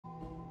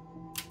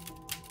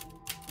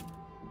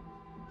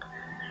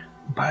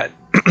But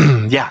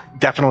yeah,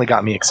 definitely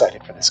got me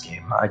excited for this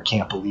game. I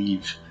can't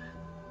believe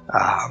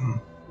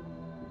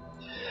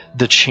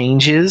the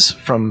changes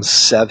from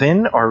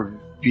 7 are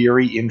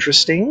very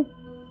interesting.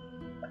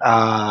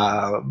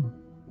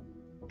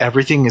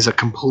 Everything is a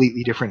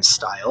completely different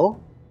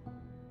style.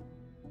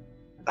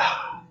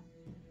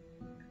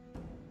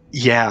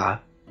 Yeah,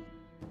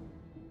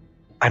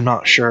 I'm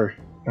not sure.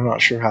 I'm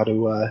not sure how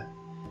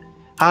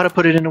to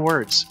put it into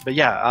words. But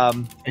yeah,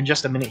 in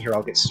just a minute here,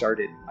 I'll get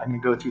started. I'm gonna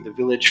go through the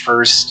village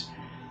first,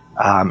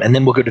 and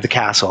then we'll go to the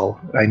castle.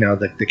 I know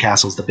that the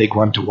castle's the big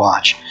one to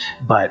watch,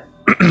 but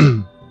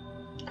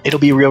it'll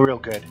be real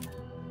good.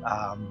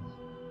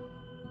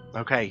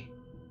 Okay,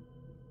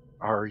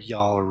 are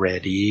y'all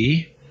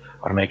ready? I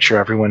want to make sure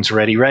everyone's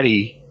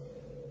ready.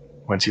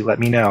 Once you let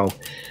me know,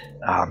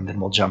 then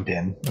we'll jump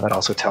in. That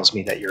also tells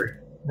me that you're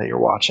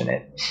watching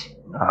it,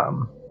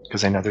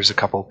 because I know there's a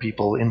couple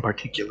people in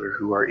particular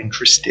who are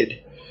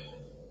interested.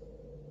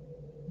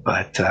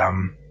 But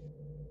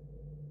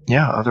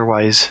yeah,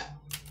 otherwise,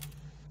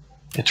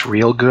 it's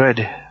real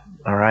good.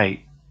 All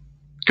right,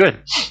 good.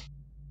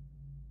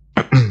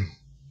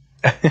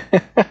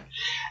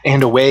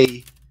 And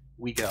away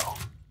we go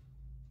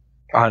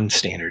on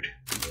standard.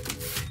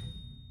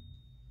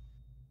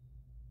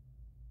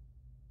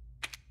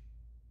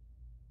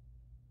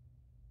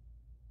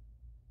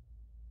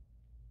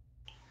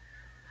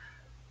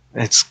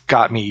 It's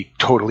got me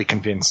totally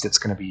convinced it's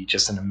going to be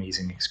just an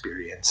amazing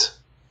experience.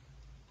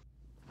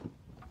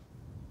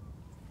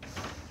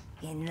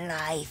 In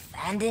life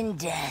and in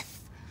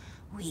death,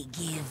 we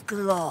give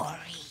glory.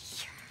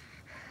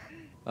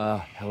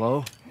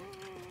 Hello?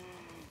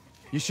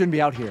 You shouldn't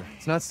be out here.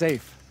 It's not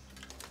safe.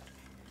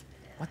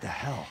 What the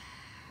hell?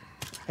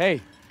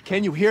 Hey,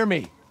 can you hear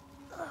me?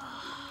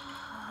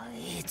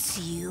 It's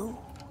you,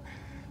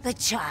 the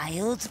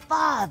child's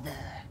father.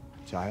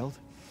 Child?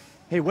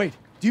 Hey, wait.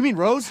 Do you mean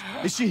Rose?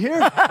 Is she here?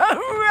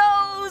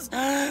 Rose!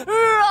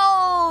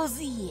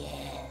 Rose,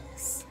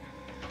 yes.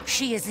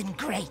 She is in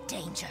great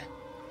danger.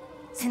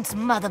 Since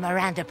Mother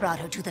Miranda brought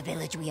her to the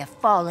village, we have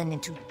fallen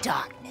into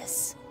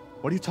darkness.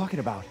 What are you talking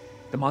about?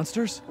 The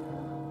monsters?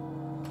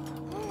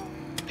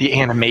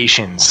 The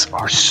animations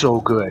are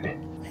so good.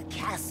 The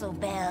castle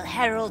bell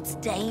heralds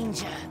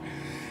danger.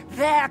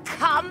 They're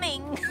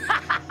coming!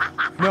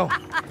 No.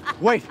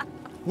 Wait.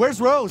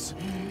 Where's Rose?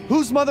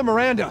 Who's Mother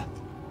Miranda?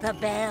 The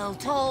bell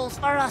tolls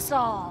for us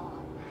all.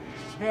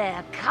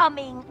 They're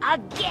coming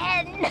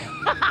again!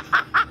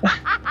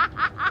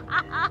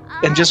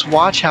 And just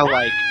watch how,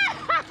 like,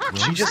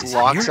 she just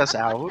locks us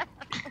out.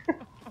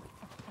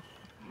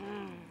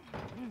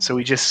 So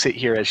we just sit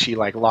here as she,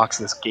 like, locks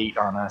this gate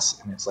on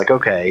us, and it's like,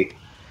 okay,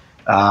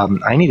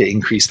 I need to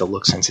increase the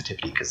look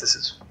sensitivity because this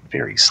is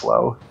very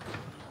slow.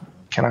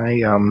 Can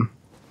I,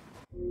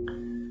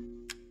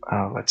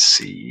 let's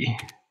see.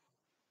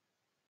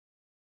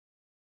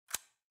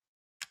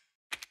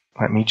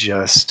 Let me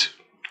just...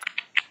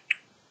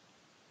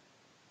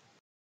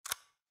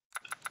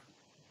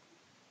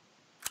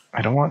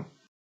 I don't want...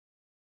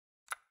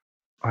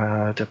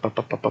 I'm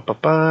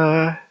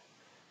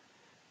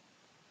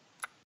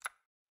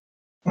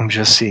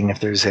just seeing if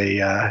there's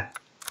a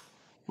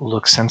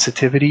look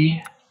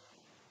sensitivity.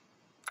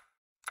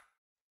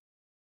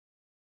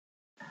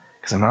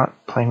 Because I'm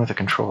not playing with a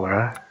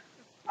controller.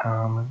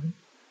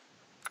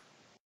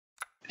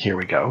 Here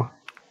we go.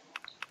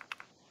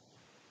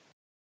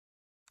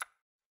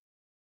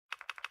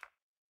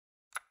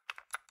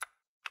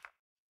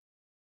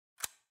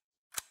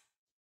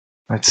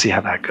 Let's see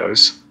how that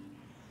goes.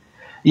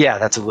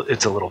 Yeah, it's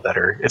a little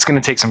better. It's going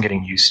to take some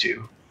getting used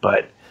to,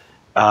 but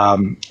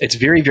it's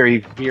very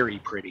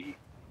pretty.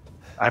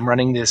 I'm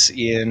running this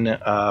in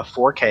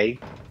 4K,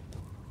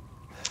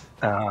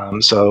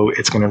 so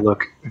it's going to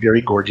look very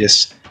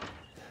gorgeous.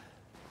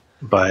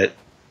 But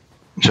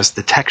just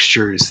the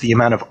textures, the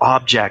amount of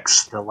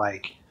objects,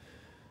 the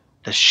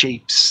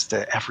shapes,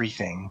 the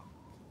everything,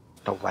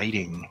 the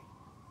lighting.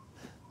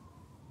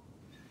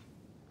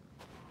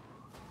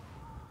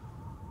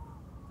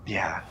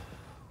 Yeah,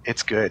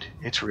 it's good.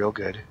 It's real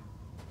good.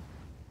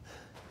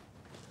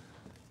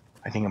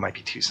 I think it might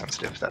be too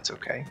sensitive. That's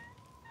okay.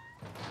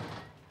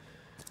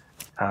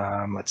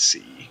 Let's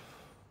see.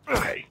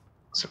 Okay,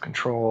 so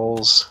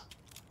controls.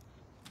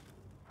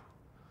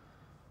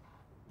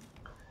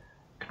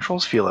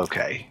 Controls feel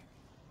okay.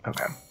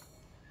 Okay.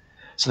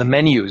 So the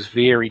menu is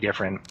very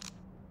different.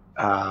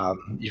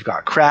 You've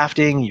got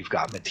crafting, you've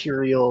got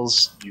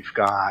materials, you've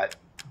got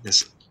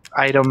this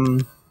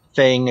item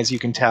thing, as you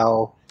can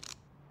tell.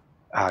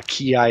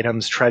 Key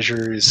items,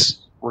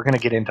 treasures. We're going to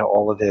get into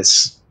all of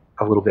this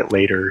a little bit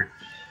later.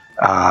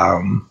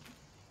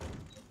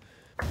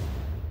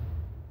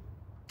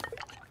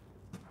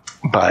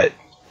 But,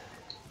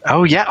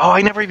 oh yeah, oh,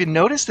 I never even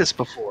noticed this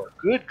before.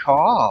 Good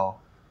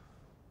call.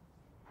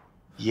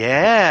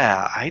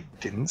 Yeah, I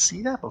didn't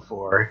see that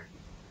before.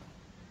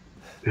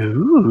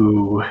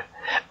 Ooh.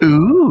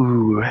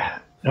 Ooh.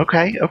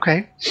 Okay,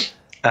 okay.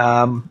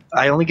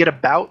 I only get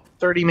about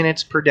 30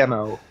 minutes per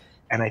demo,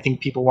 and I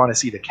think people want to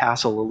see the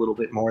castle a little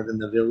bit more than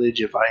the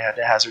village, if I had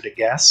to hazard a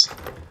guess.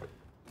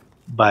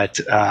 But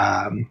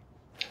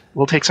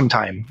we'll take some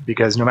time,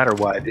 because no matter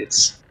what,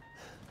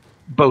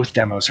 both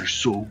demos are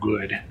so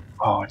good.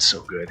 Oh, it's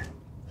so good.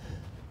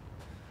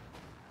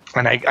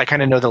 And I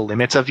kind of know the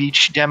limits of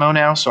each demo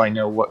now, so I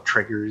know what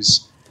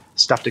triggers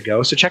stuff to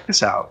go. So check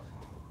this out.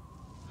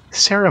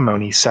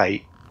 Ceremony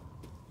site.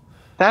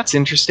 That's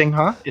interesting,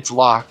 huh? It's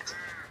locked.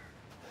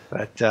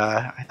 But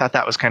I thought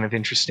that was kind of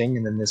interesting.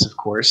 And then this, of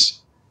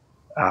course.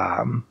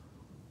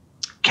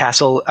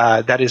 Castle,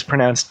 that is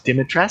pronounced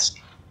Dimitrescu.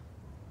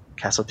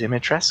 Castle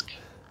Dimitrescu.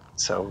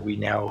 So we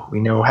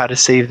know how to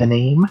say the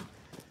name.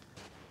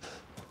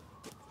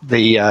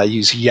 They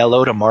use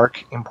yellow to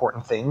mark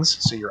important things,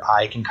 so your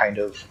eye can kind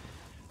of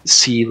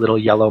see little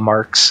yellow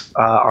marks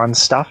on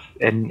stuff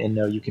and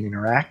know you can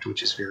interact,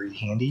 which is very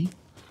handy.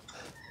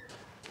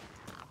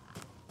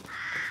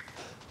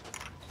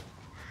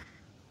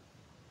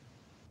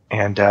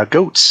 And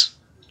goats.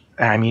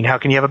 I mean, how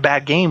can you have a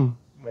bad game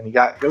when you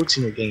got goats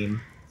in your game?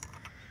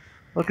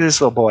 Look at this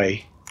little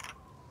boy.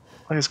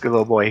 Look at this good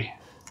little boy.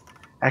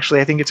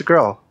 Actually, I think it's a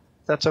girl.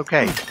 That's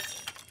okay.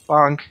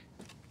 Bonk.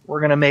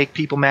 We're gonna make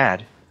people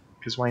mad.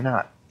 Because why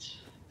not?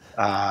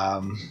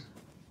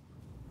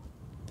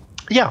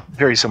 Yeah,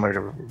 very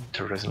similar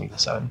to Resident Evil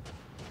 7.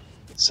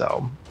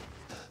 So,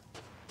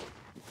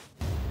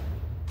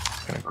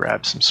 gonna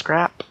grab some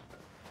scrap.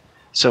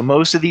 So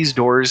most of these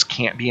doors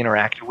can't be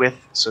interacted with.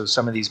 So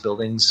some of these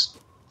buildings,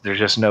 there's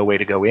just no way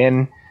to go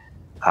in.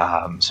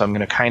 So I'm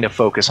gonna kind of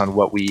focus on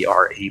what we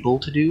are able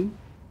to do.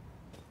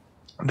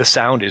 The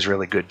sound is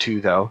really good too,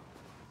 though.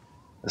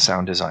 The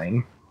sound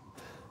design.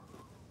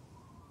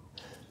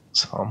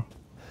 So.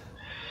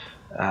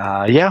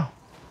 Yeah.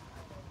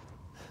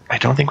 I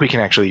don't think we can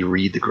actually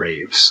read the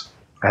graves.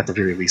 At the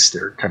very least,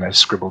 they're kind of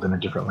scribbled in a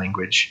different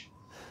language.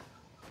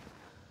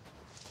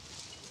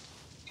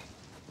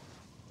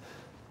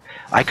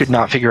 I could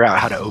not figure out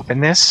how to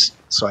open this,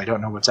 so I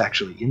don't know what's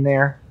actually in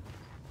there.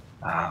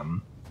 But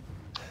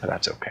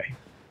that's okay.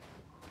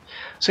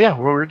 So yeah,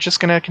 we're just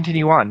going to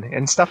continue on,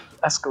 and stuff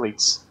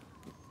escalates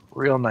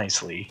real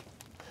nicely.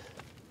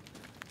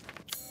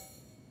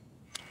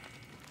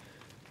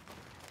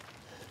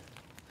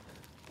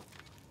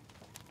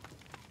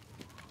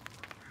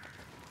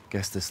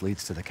 Guess this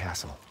leads to the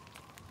castle.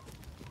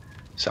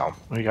 So,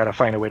 we gotta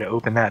find a way to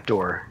open that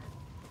door.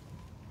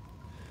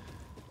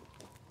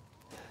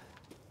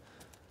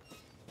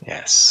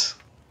 Yes.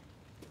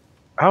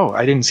 Oh,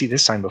 I didn't see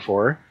this sign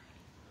before.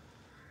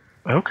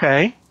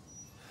 Okay.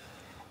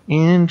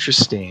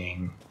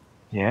 Interesting.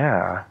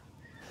 Yeah.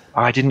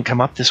 Oh, I didn't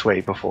come up this way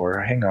before.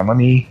 Hang on, let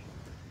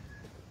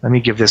me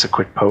give this a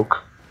quick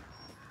poke.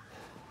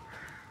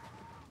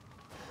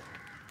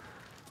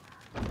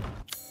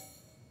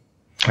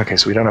 Okay,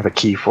 so we don't have a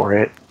key for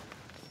it.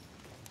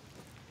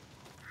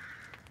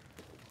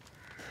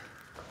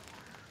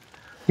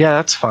 Yeah,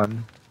 that's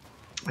fun.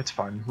 It's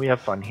fun. We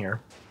have fun here.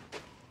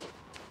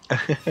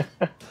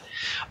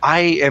 I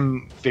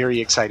am very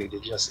excited to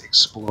just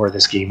explore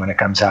this game when it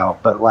comes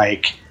out, but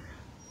like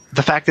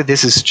the fact that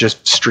this is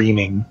just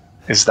streaming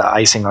is the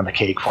icing on the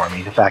cake for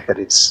me. The fact that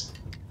it's,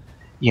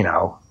 you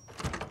know,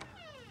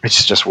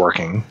 it's just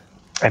working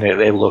and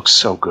it looks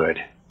so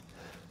good.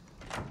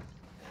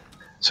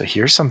 So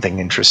here's something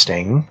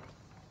interesting.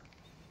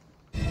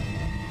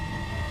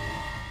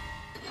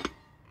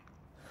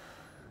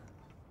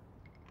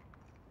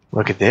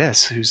 Look at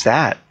this. Who's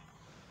that?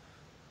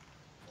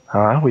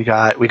 We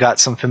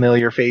got some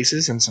familiar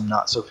faces and some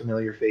not so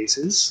familiar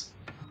faces.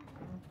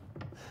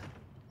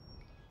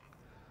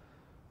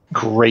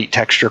 Great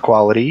texture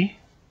quality.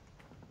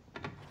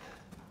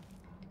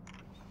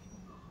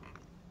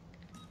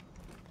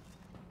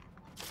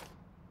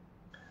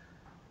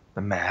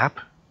 The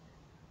map.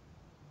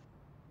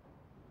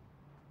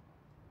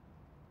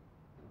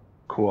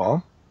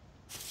 Cool.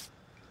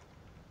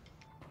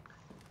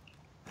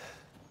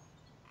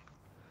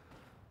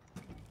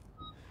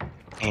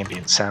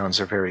 Ambient sounds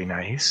are very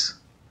nice.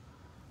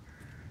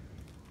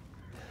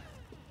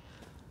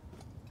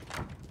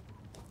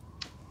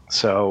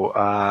 So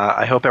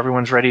I hope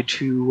everyone's ready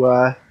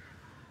to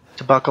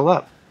buckle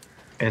up,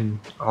 and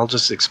I'll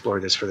just explore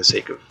this for the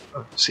sake of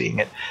seeing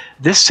it.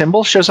 This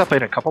symbol shows up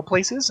in a couple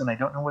places, and I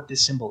don't know what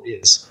this symbol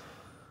is.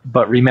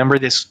 But remember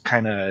this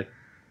kind of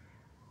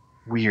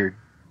weird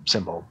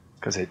symbol,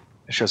 because it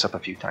shows up a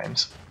few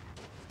times.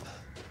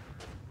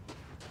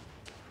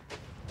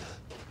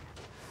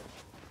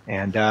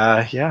 And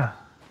yeah,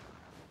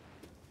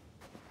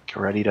 get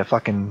ready to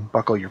fucking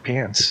buckle your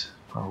pants,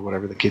 or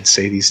whatever the kids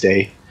say these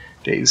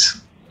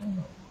days.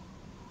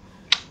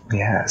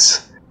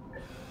 Yes.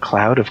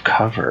 Cloud of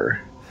cover.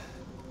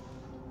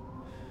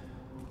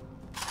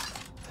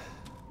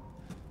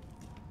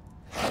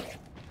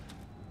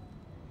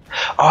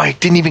 Oh, I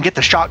didn't even get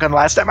the shotgun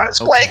last time I was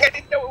playing. I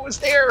didn't know it was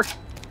there.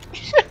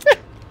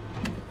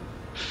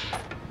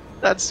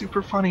 That's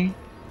super funny.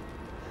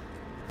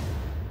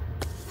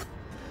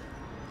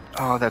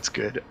 Oh, that's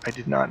good. I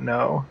did not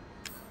know.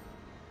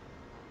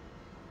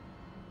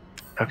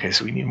 Okay,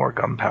 so we need more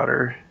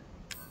gunpowder.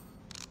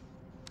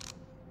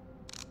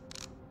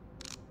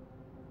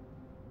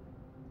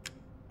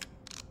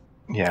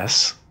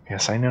 Yes.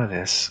 Yes, I know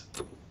this.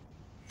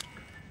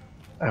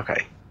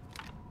 Okay.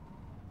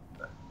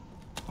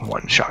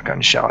 One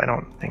shotgun shell, I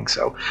don't think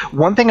so.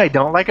 One thing I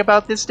don't like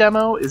about this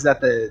demo is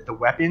that the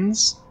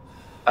weapons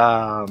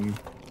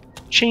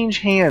change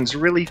hands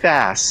really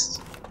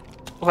fast.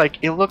 Like,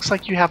 it looks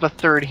like you have a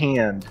third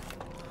hand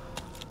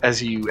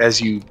as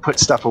you put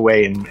stuff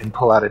away and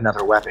pull out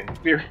another weapon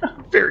very,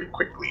 very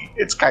quickly.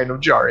 It's kind of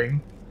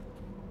jarring.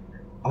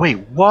 Oh, wait,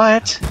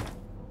 what?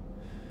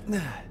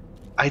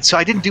 So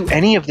I didn't do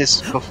any of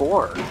this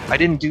before. I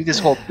didn't do this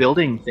whole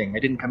building thing. I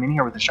didn't come in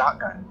here with a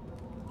shotgun.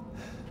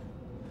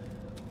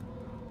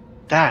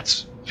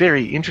 That's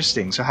very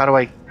interesting. So how do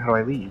I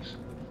leave?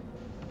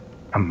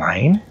 A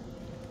mine?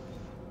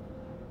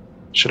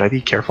 Should I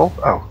be careful?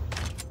 Oh.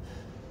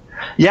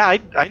 Yeah, I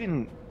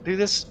didn't do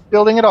this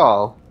building at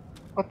all.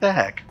 What the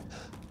heck?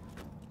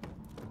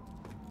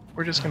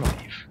 We're just gonna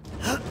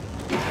leave.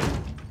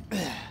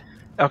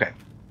 Okay,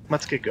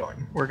 let's get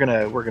going. We're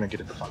gonna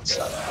get at the fun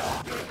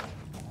stuff.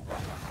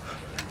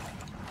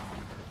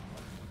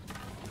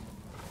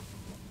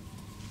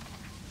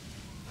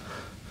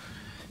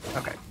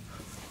 Okay.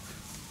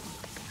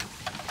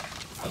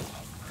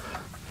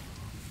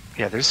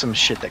 Yeah, there's some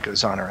shit that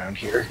goes on around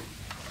here.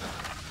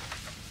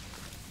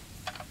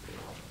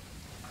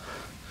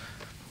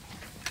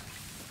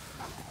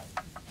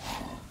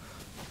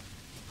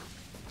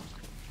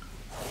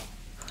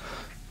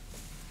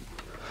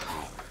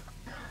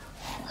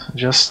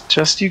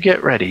 Just you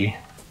get ready.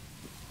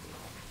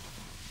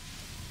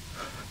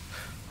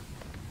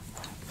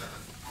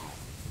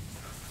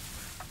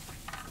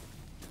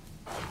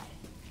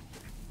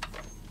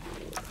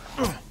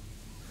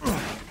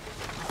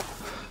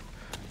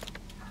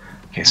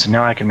 Okay, so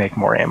now I can make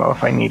more ammo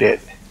if I need it.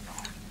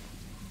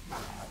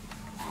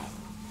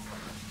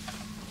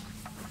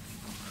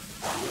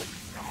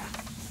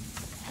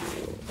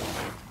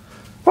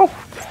 Oh!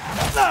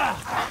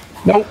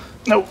 No,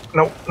 no,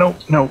 no, no,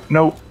 no,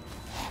 no.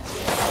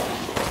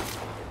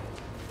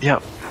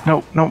 Yep.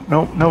 No, no,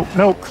 no, no,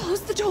 no.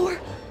 Close the door,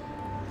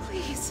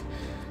 please.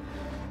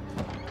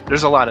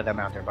 There's a lot of them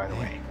out there, by the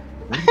way.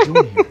 What are you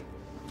doing here?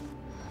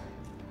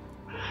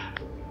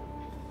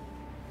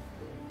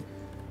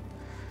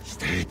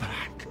 Stay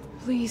back.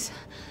 Please,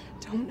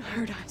 don't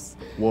hurt us.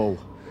 Whoa.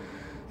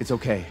 It's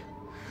okay.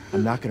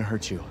 I'm not gonna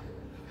hurt you.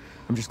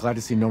 I'm just glad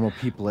to see normal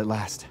people at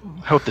last.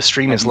 I hope the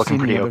stream is Have you looking seen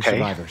pretty the other okay.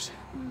 survivors?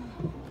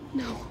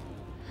 No.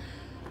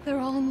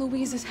 They're all in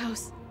Louise's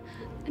house.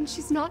 And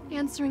she's not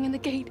answering and the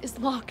gate is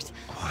locked.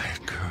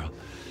 Quiet girl.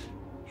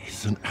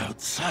 He's an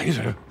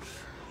outsider.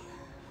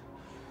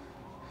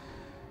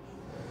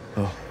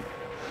 Oh.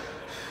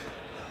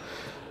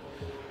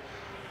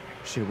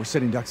 Shit, we're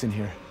sitting ducks in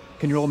here.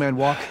 Can your old man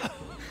walk?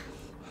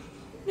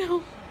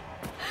 No.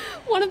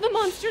 One of the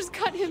monsters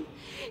cut him.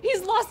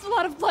 He's lost a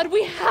lot of blood.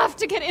 We have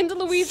to get into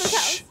Louise's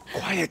house.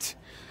 Quiet!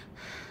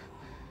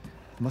 There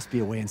must be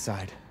a way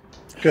inside.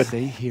 Good.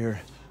 Stay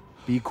here.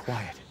 Be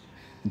quiet.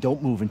 And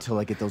don't move until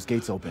I get those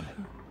gates open.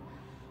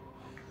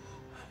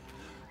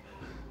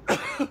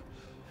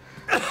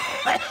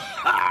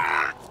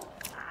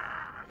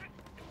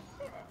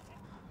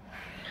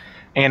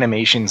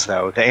 Animations,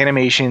 though. The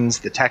animations,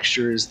 the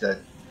textures,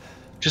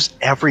 just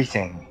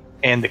everything.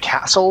 And the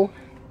castle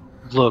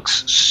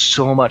looks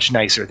so much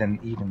nicer than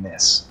even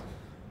this.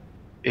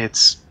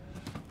 It's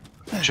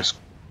just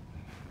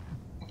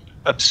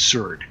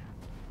absurd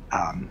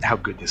how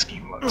good this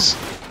game looks.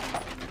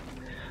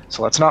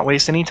 So let's not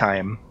waste any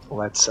time.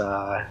 Let's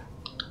how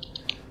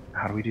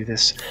do we do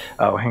this?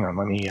 Oh, hang on,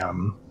 let me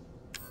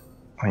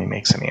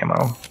make some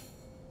ammo.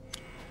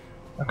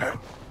 Okay.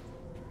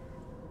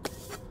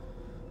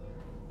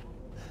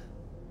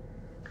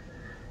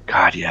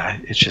 God, yeah,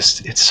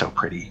 it's so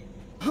pretty.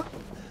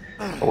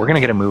 But we're gonna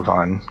get a move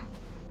on.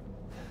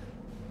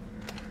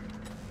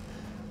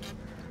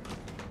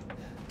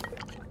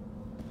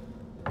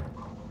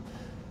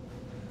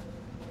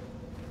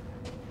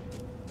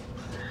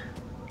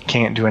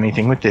 Can't do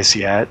anything with this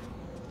yet.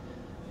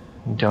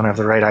 Don't have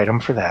the right item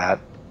for that.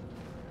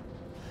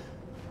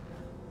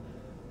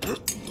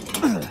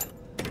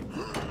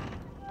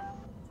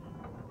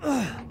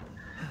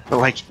 But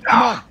like,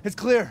 Come on, it's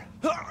clear.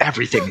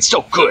 everything is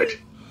so good.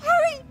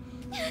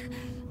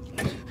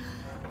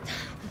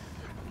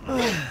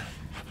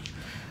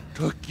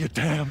 Took your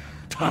damn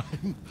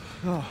time.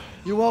 Oh,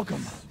 you're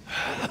welcome.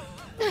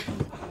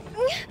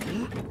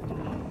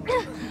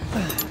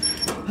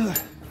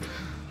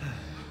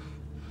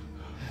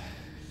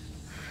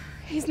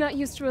 He's not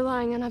used to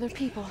relying on other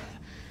people.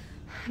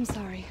 I'm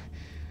sorry.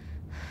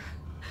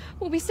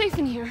 We'll be safe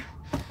in here,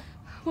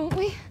 won't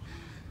we?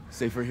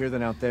 Safer here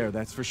than out there,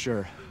 that's for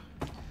sure.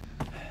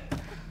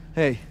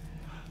 Hey,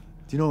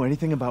 do you know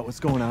anything about what's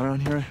going on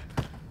around here?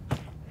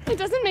 It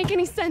doesn't make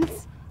any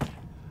sense.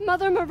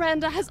 Mother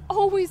Miranda has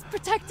always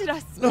protected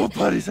us.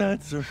 Nobody's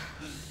answer.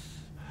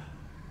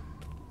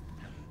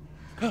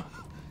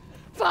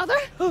 Father?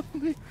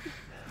 We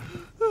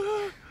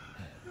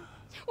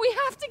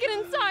have to get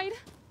inside.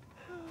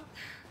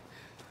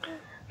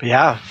 But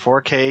yeah,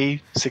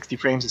 4K, 60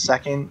 frames a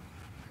second.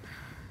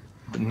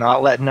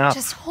 not letting up.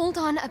 Just hold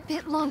on a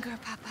bit longer,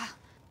 Papa.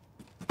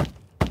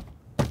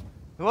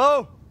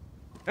 Hello?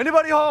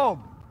 Anybody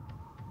home?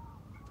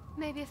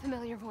 Maybe a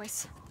familiar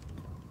voice.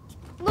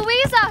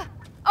 Louisa!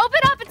 Open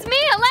up! It's me,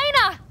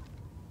 Elena!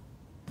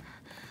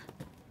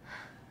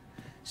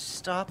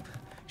 Stop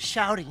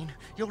shouting.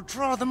 You'll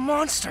draw the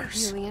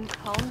monsters. Julian,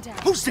 calm down.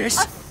 Who's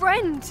this? A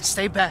friend!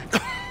 Stay back.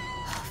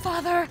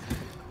 Father!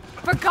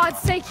 For God's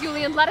sake,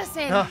 Julian, let us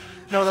in.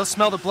 No, they'll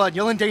smell the blood.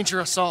 You'll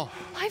endanger us all.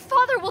 My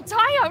father will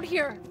die out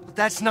here. But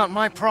that's not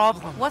my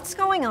problem. What's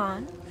going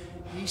on?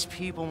 These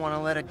people want to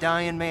let a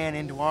dying man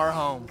into our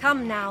home.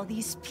 Come now,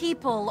 these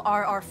people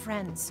are our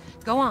friends.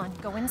 Go on,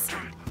 go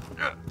inside.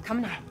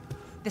 Come now,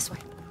 this way.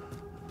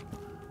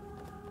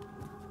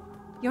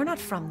 You're not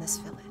from this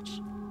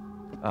village.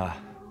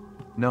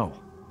 No.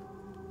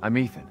 I'm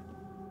Ethan.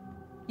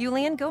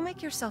 Julian, go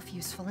make yourself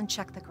useful and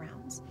check the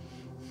grounds.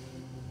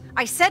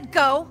 I said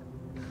go!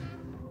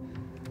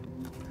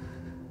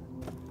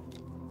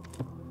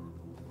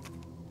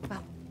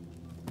 Well,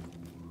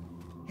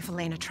 if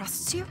Elena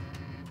trusts you,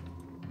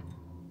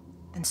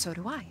 then so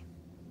do I.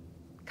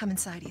 Come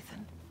inside,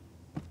 Ethan.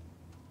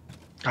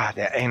 God,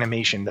 that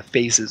animation, the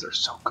faces are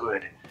so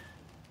good.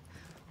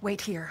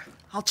 Wait here.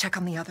 I'll check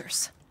on the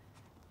others.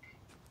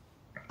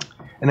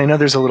 And I know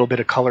there's a little bit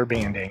of color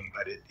banding,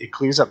 but it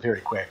clears up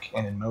very quick,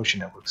 and in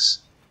motion it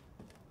looks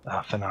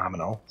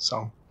phenomenal.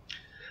 So,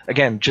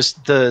 again,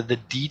 just the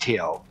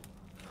detail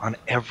on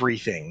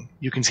everything.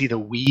 You can see the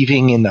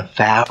weaving in the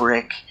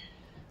fabric.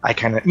 I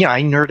kind of,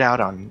 I nerd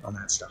out on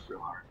that stuff real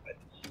hard.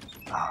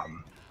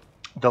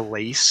 But the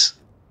lace.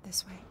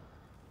 This way.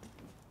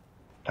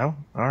 Oh,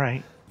 all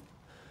right.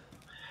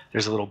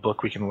 There's a little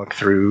book we can look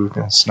through.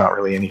 It's not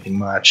really anything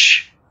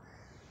much.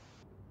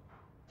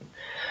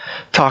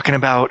 Talking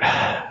about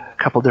a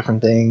couple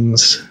different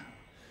things.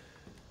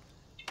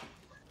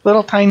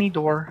 Little tiny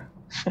door.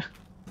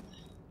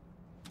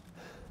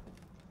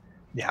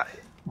 Yeah,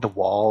 the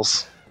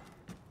walls.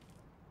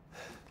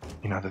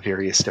 The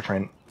various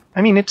different.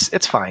 I mean,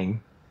 it's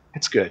fine.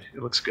 It's good.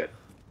 It looks good.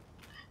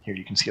 Here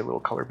you can see a little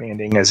color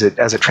banding as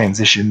it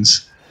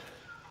transitions.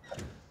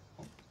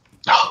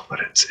 Oh, but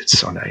it's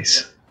so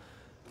nice.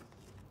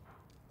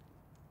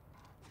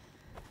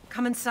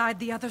 Come inside,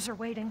 the others are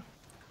waiting.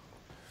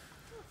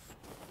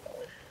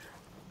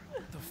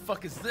 What the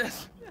fuck is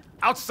this?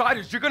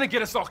 Outsiders, you're gonna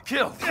get us all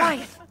killed.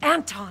 Quiet,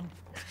 Anton.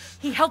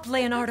 He helped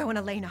Leonardo and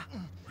Elena.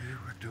 We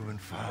were doing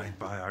fine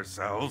by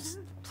ourselves.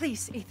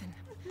 Please, Ethan,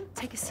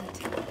 take a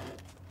seat.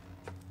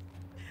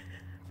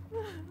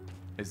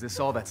 Is this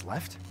all that's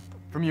left?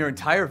 From your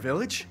entire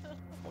village?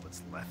 All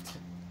that's left?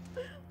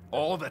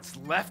 All that's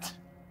left?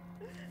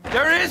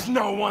 There is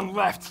no one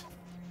left!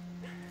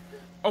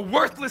 A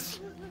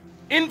worthless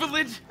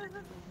invalid,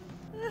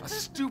 a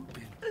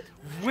stupid,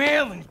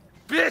 wailing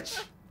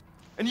bitch!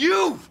 And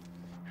you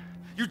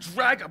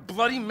drag a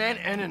bloody man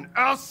and an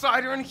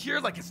outsider in here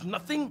like it's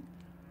nothing?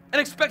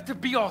 And expect to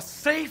be all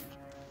safe?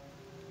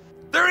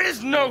 There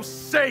is no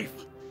safe!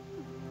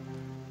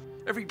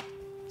 Every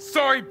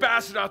sorry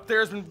bastard out there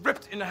has been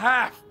ripped in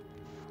half.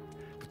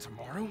 But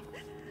tomorrow?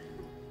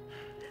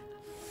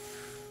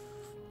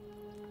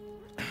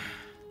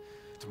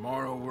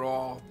 Tomorrow we'll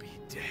all be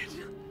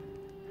dead.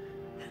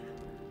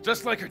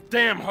 Just like her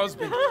damn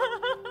husband.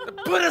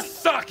 Put a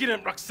sock in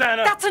it,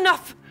 Roxana! That's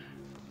enough!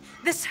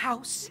 This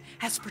house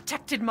has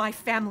protected my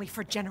family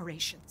for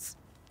generations.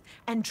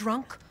 And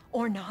drunk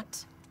or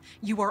not,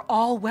 you are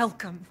all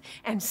welcome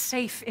and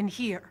safe in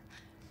here.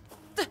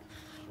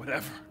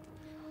 Whatever.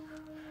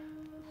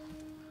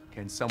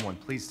 Can someone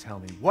please tell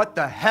me what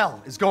the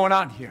hell is going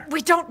on here?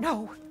 We don't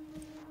know.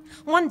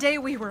 One day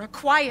we were a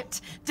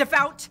quiet,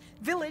 devout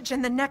village,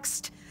 and the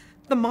next,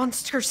 the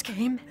monsters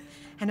came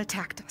and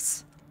attacked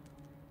us.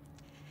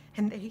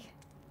 And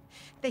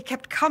they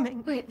kept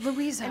coming. Wait,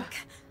 Louisa.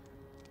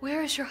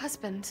 Where is your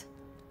husband?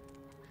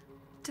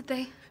 Did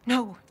they?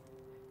 No.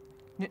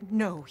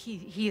 No,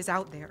 he is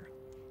out there.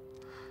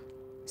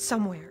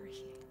 Somewhere.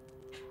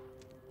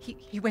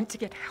 He went to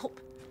get help.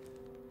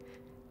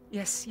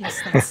 Yes,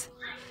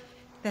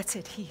 that's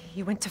it.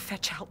 He went to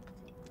fetch help.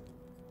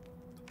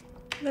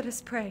 Let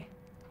us pray.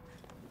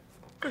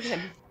 For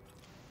him.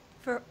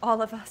 For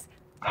all of us.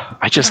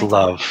 I just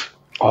love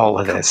all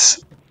of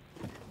this.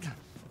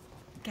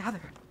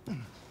 Gather.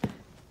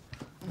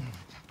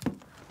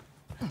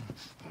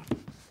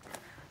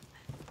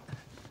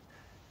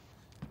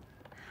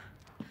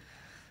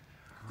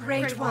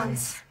 Great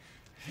ones,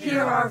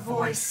 hear our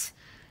voice.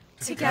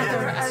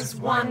 Together as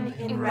one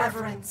in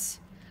reverence,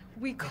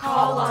 we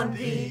call on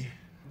thee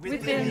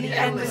within the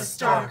endless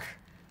dark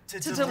to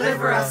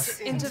deliver us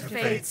into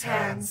fate's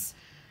hands.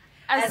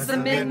 As the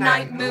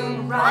midnight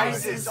moon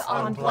rises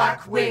on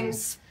black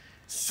wings,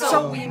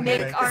 so we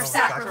make our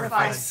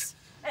sacrifice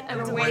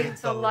and await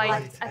the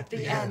light at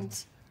the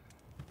end.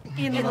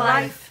 In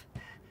life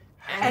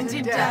and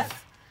in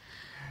death,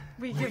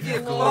 we give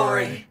you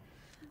glory,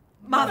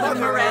 Mother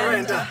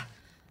Miranda.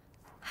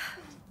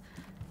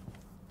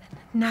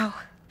 Now,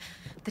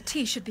 the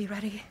tea should be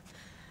ready.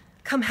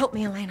 Come help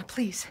me, Elena,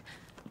 please.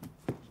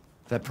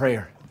 That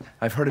prayer.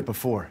 I've heard it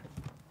before.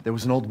 There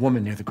was an old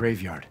woman near the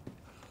graveyard.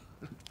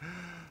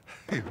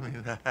 You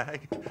mean the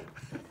hag?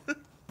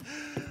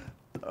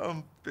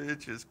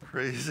 Bitch is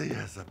crazy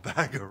as a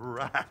bag of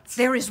rats.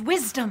 There is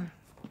wisdom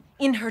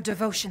in her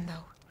devotion,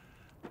 though.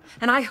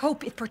 And I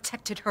hope it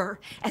protected her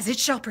as it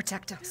shall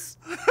protect us.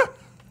 What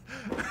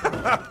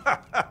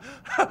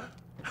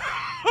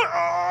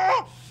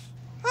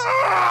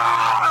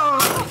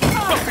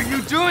are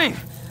you doing?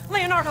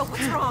 Leonardo,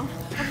 what's wrong?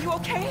 Are you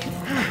okay?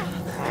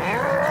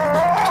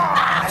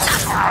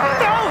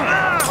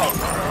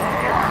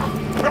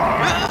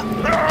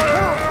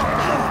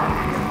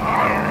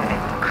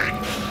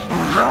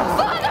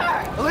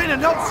 Elena,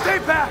 no, stay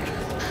back!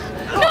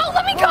 No,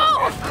 let me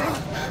go!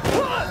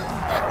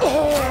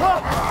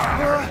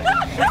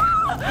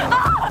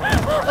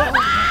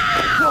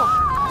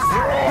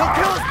 He'll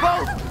kill us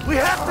both! We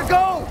have to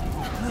go!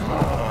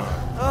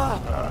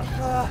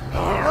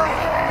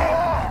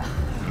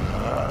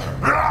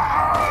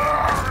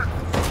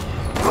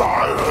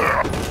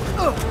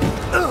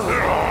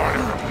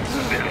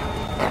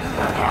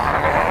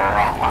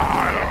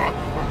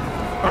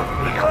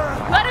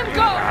 Let him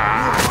go!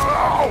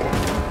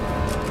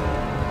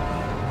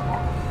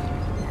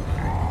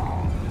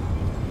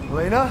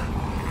 Elena?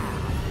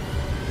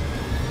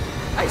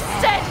 I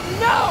said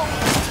no!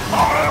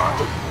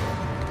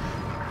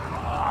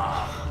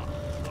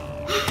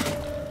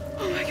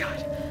 Oh my God.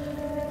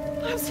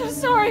 I'm so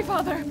sorry,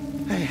 Father.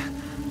 Hey,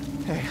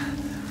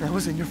 that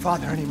wasn't your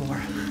father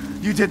anymore.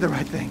 You did the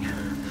right thing.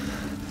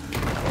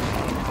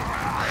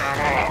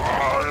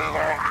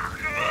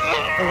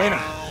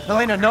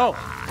 Elena, no!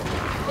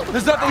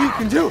 There's nothing you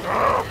can do!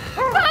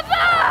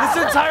 Papa!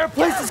 This entire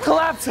place is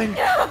collapsing!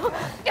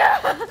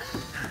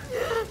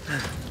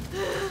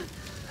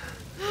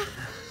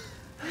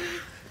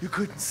 You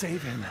couldn't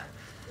save him.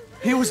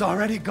 He was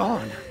already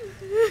gone.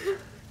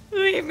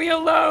 Leave me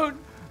alone.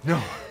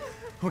 No,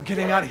 we're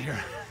getting out of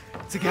here.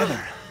 Together.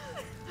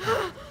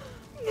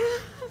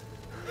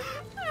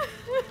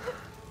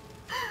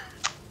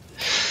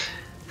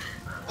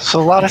 So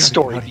a lot of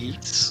story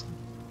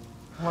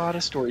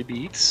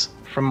beats.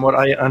 From what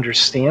I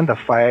understand, the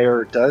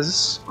fire does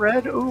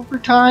spread over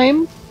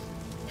time.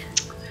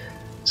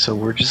 So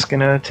we're just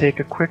gonna take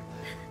a quick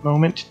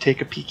moment to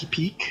take a peeky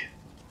peek.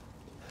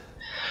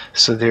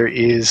 So there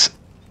is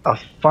a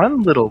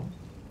fun little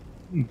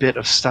bit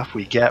of stuff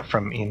we get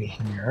from in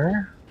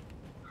here.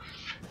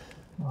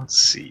 Let's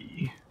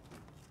see.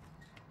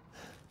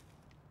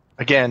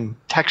 Again,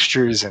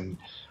 textures and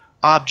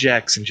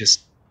objects and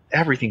just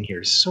everything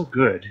here is so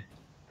good.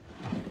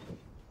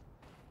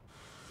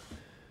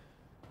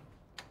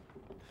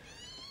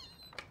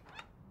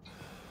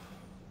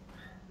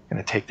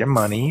 Gonna take their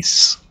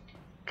monies,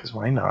 because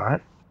why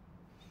not?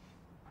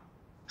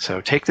 So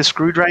take the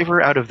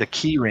screwdriver out of the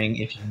key ring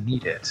if you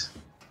need it.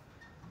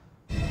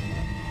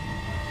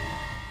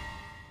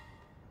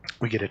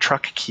 We get a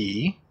truck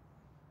key.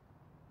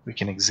 We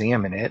can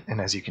examine it,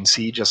 and as you can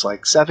see, just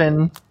like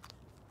 7,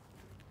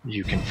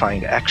 you can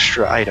find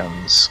extra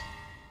items,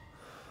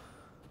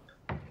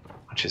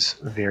 which is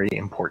very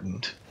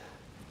important.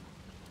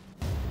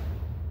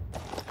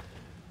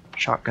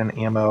 Shotgun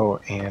ammo,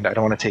 and I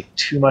don't want to take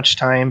too much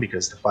time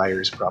because the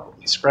fire is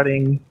probably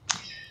spreading,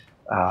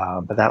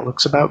 but that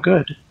looks about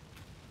good.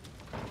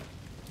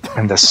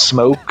 And the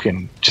smoke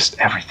and just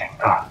everything.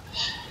 Oh,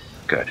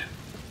 good.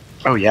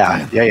 Oh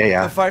yeah,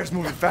 yeah. The fire's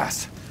moving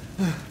fast.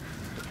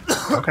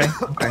 Okay.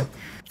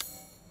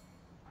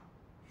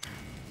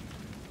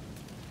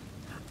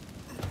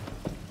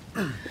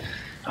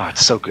 Oh,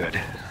 it's so good.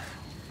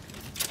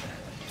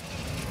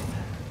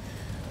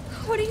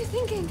 What are you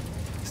thinking?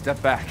 Step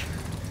back.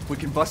 We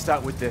can bust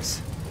out with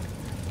this.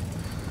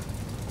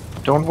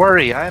 Don't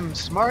worry, I'm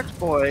smart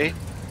boy.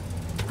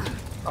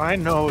 I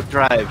know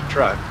drive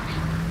truck.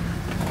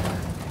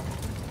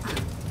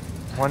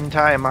 One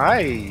time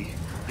I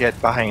get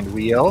behind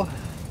wheel.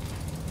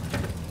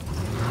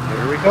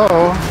 Here we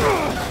go.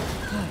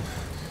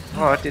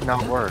 Oh, it did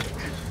not work.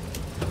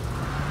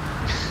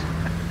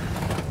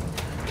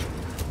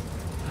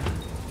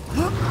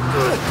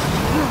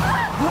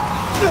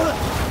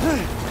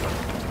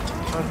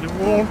 You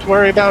won't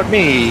worry about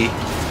me.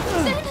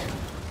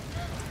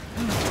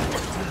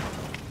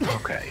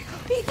 Okay.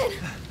 Ethan,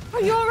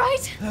 are you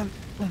alright? I'm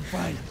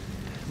fine.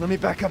 Let me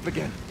back up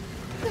again.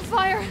 The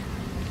fire.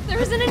 There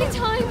isn't any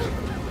time.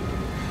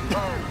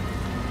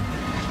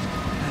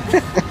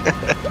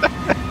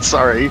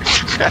 Sorry.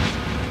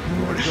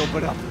 Nowhere to go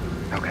but up.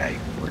 Okay,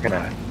 we're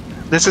gonna.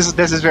 This is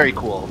very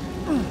cool.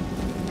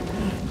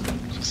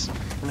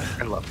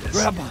 I love this.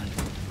 Grab on.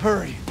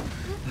 Hurry.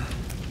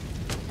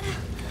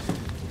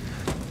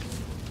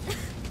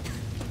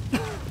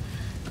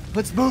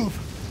 Let's move.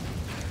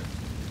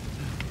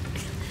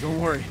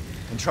 Don't worry,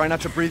 and try not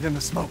to breathe in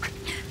the smoke.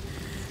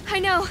 I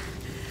know.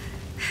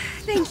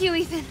 Thank you,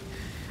 Ethan.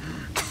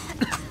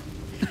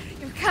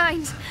 You're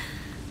kind.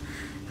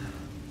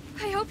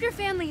 I hope your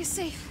family is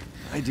safe.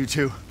 I do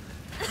too.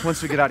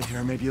 Once we get out of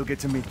here, maybe you'll get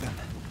to meet them.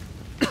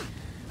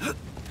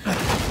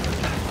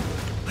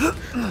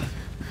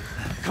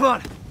 Come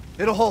on,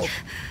 It'll hold.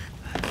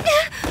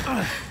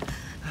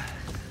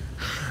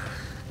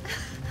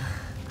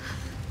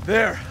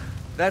 There.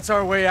 That's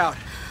our way out.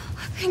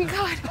 Thank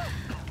God.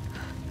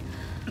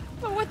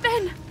 But what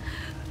then?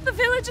 The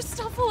village is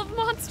still full of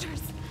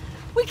monsters.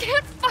 We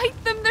can't fight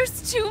them.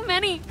 There's too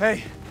many.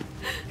 Hey.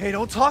 Hey,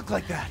 don't talk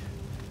like that.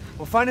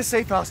 We'll find a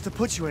safe house to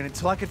put you in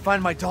until I can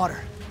find my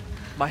daughter.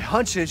 My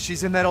hunch is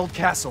she's in that old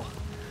castle.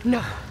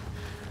 No.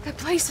 That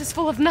place is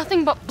full of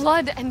nothing but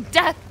blood and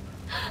death.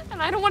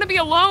 And I don't want to be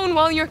alone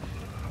while you're...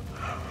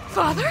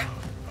 Father?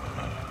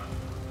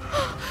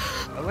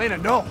 Elena,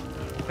 no.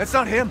 That's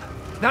not him.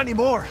 Not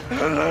anymore. He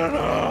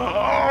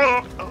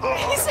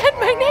said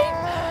my name!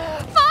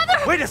 Father!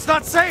 Wait, it's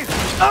not safe!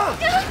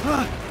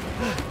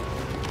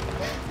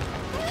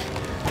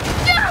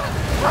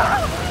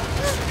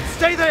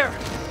 Stay there!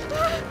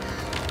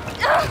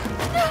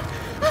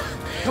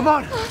 Come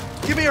on!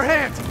 Give me your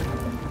hand!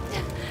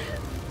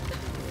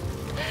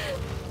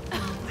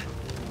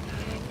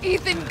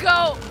 Ethan,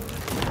 go!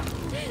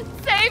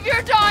 Save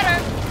your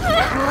daughter!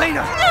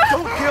 Elena,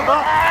 don't give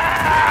up!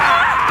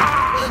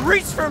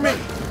 Reach for me!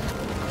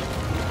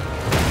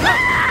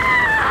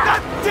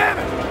 God damn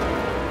it!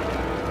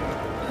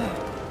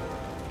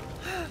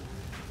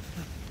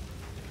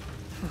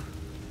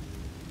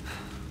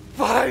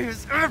 Why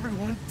is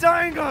everyone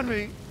dying on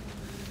me?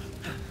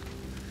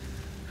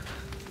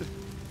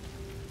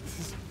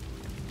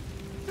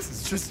 This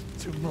is just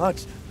too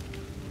much.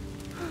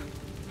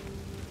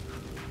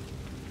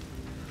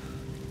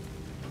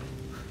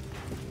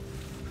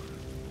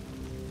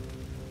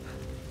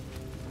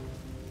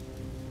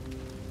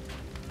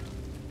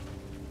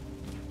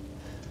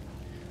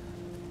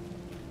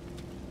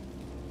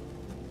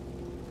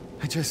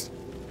 I just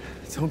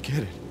don't get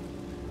it.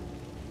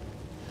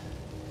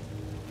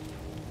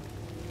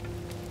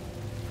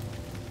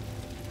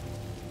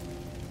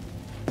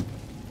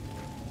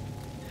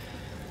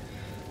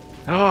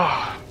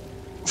 Oh,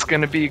 it's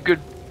gonna be a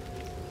good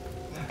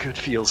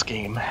feels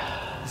game.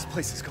 This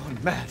place has gone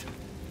mad.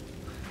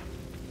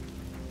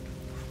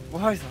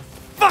 Why the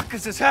fuck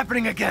is this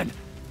happening again?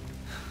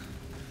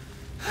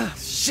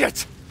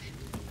 Shit!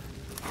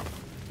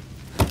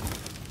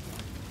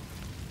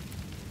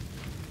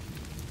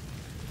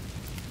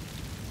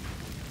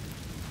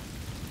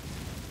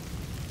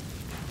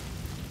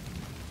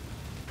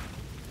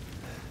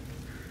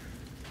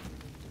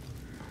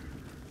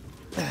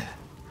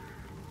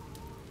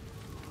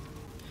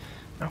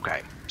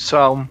 Okay,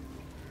 so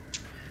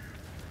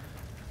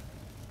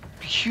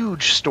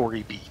huge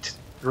story beat,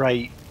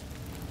 right?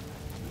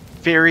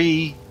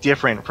 Very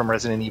different from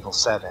Resident Evil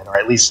 7, or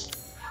at least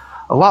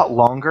a lot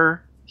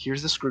longer.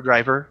 Here's the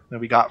screwdriver that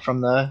we got from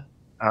the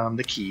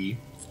key,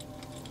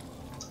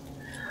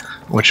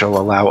 which will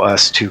allow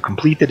us to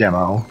complete the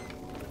demo.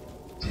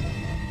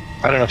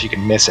 I don't know if you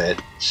can miss it,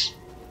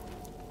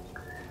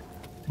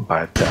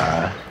 but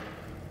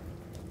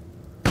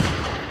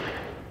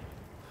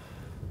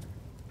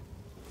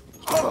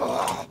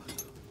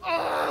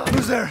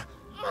who's there?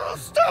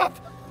 Stop!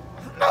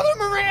 Mother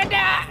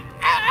Miranda!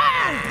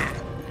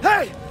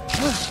 Hey!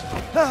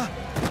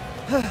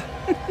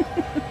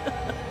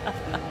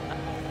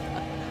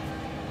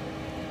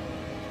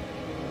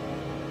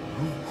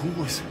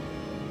 Who was...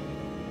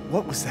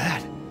 What was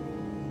that?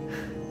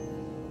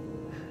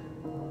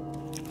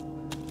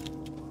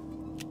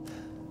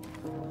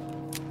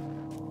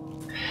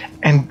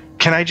 and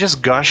can I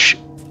just gush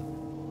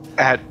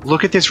at...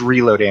 Look at this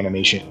reload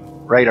animation,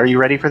 right? Are you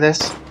ready for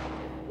this?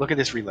 Look at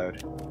this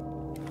reload.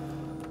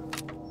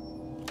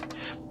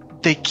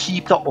 They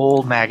keep the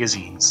old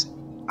magazines.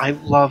 I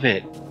love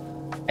it.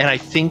 And I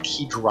think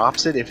he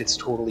drops it if it's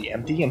totally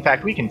empty. In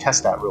fact, we can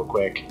test that real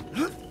quick.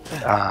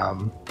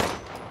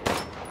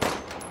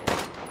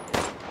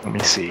 Let me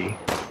see.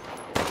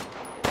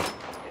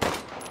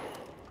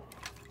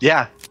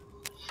 Yeah.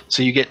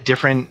 So you get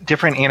different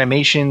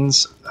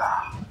animations.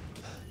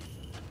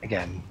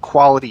 Again,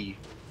 quality.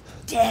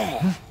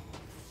 Death.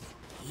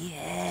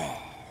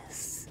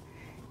 Yes.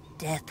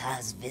 Death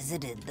has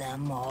visited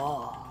them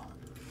all.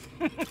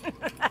 You're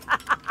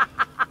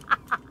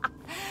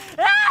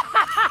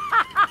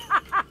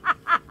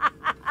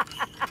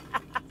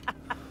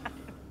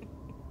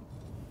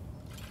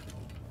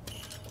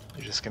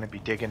just gonna be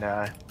digging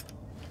a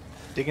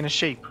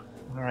shape.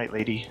 All right,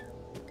 lady.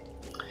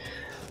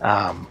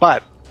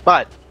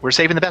 But we're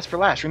saving the best for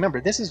last. Remember,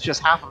 this is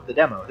just half of the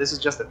demo. This is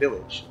just a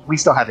village. We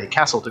still have a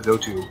castle to go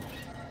to.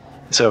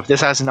 So if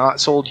this has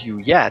not sold you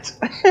yet,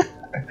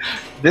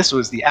 this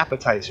was the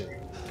appetizer.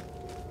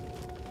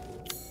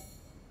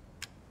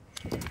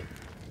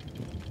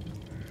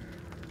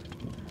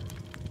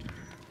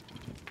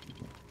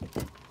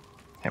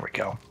 There we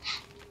go.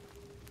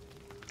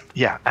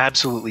 Yeah,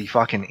 absolutely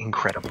fucking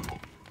incredible.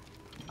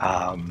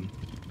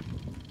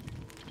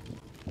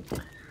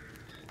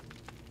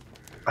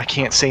 I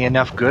can't say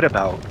enough good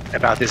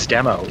about this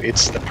demo.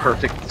 It's the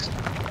perfect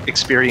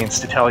experience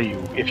to tell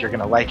you if you're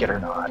gonna like it or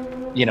not.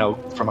 You know,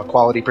 from a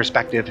quality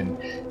perspective and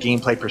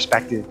gameplay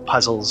perspective,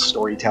 puzzles,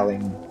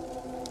 storytelling.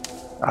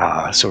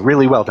 So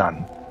really well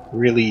done.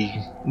 really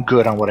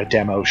good on what a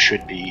demo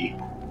should be.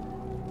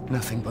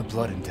 Nothing but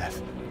blood and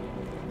death.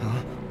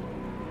 Huh?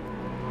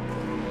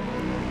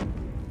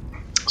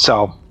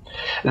 So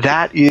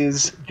that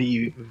is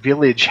the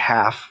village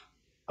half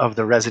of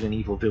the Resident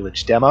Evil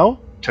Village demo.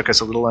 Took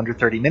us a little under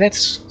 30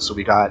 minutes, so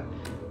we got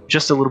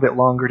just a little bit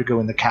longer to go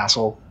in the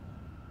castle.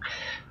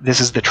 This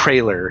is the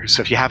trailer,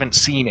 so if you haven't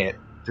seen it,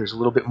 there's a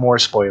little bit more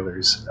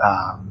spoilers,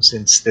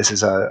 since this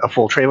is a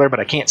full trailer, but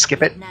I can't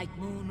skip it. Night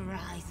moon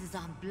rises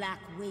on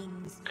black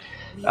wings.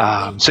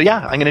 So yeah,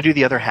 I'm going to do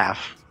the other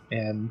half,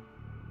 and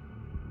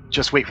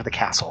just wait for the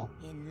castle.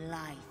 In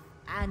life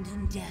and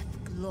in death,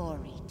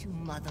 glory to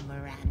Mother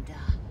Miranda.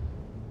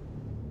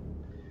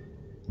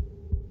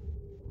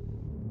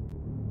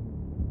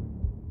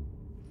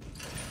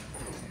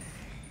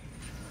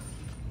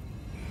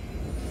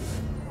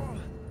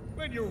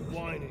 But you're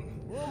whining.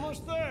 We're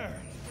almost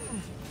there.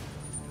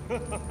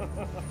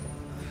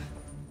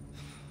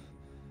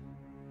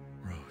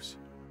 Rose,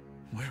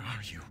 where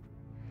are you?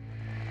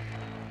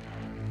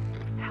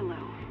 Hello.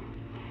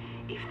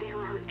 If there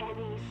are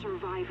any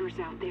survivors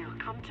out there,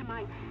 come to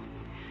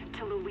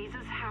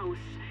Louisa's house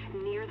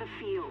near the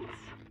fields.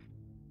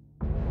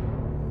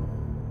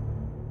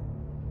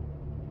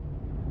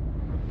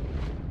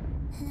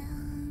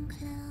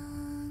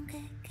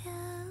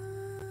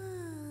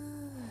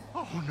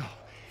 Oh no,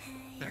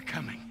 they're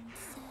coming.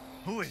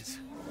 Who is?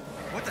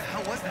 What the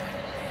hell was that?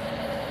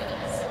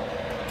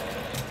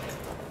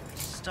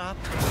 Stop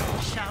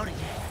shouting.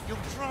 You'll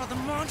draw the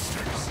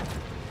monsters.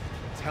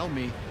 Tell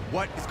me,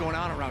 what is going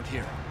on around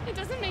here? It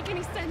doesn't make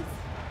any sense.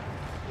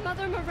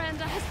 Mother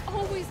Miranda has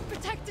always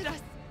protected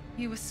us.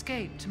 You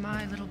escaped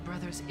my little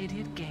brother's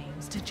idiot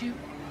games, did you?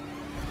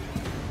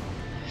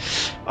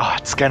 Oh,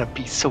 it's gonna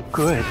be so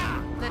good.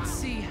 Let's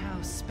see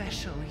how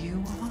special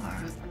you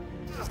are.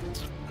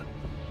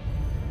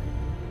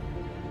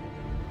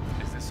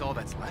 Is this all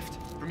that's left?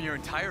 From your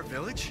entire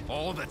village?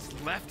 All that's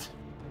left?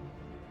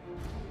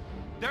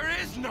 There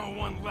is no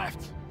one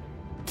left!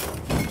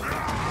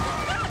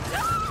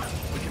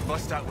 We can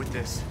bust out with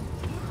this.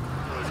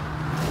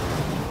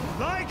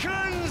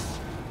 Lycans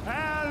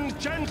and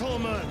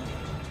gentlemen,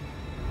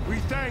 we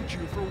thank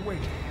you for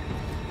waiting.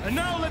 And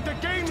now let the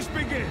games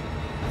begin!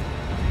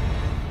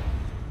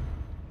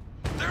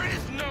 There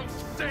is no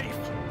safe!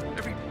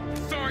 Every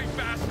sorry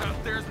bastard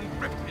out there has been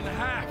ripped in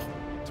half.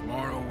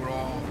 Tomorrow we'll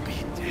all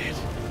be dead.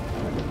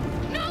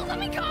 No, let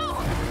me go!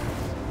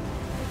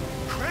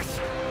 Chris?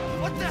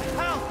 What the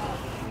hell?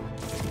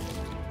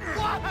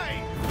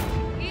 Why?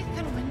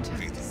 Ethan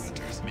Winters.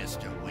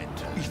 Mr.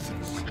 Winter. Ethan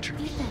Winter.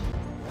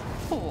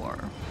 Poor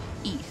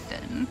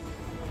Ethan.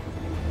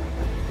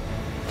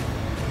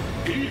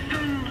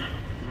 Ethan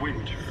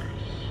Winters.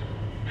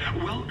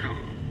 Welcome.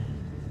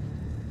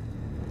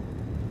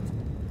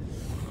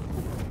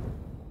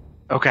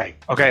 Okay.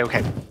 Get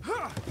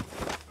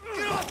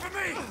off of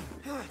me!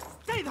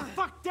 Stay the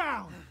fuck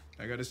down!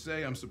 I gotta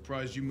say, I'm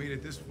surprised you made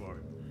it this far.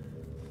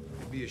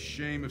 It'd be a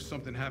shame if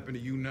something happened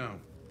to you now.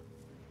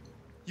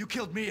 You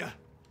killed Mia.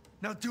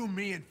 Now do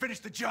me and finish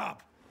the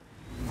job.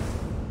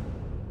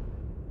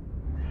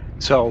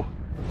 So,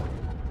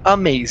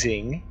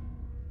 amazing.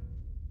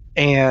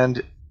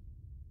 And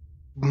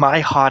my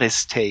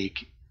hottest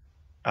take,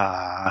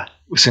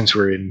 since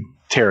we're in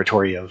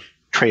territory of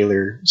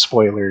trailer,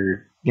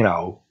 spoiler,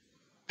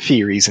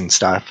 theories and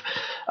stuff,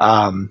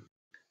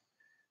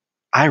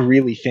 I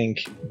really think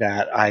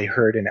that I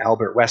heard an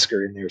Albert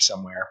Wesker in there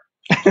somewhere,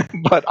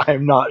 but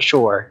I'm not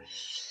sure.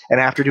 And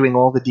after doing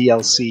all the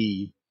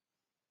DLC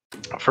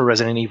for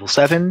Resident Evil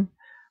 7,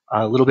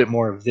 a little bit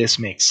more of this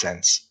makes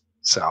sense.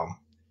 So,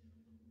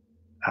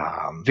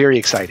 very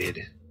excited.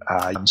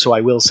 So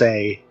I will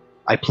say,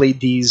 I played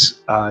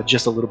these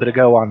just a little bit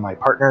ago on my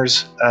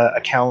partner's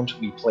account.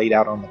 We played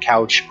out on the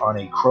couch on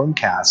a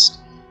Chromecast,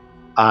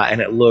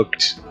 and it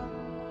looked,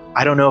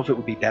 I don't know if it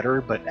would be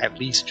better, but at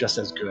least just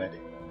as good.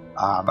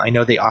 I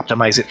know they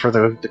optimize it for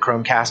the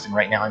Chromecast, and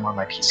right now I'm on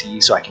my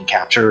PC, so I can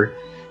capture.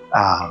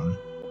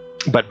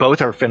 But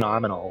both are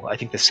phenomenal. I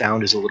think the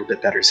sound is a little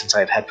bit better since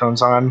I have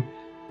headphones on,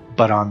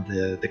 but on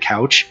the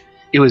couch,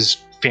 it was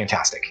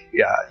fantastic.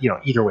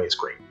 Either way is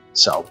great.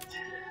 So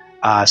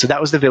that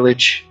was the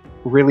village.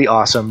 Really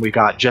awesome. We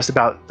got just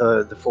about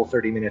the full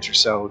 30 minutes or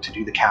so to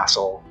do the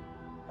castle.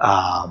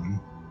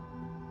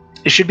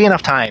 It should be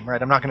enough time, right?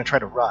 I'm not going to try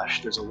to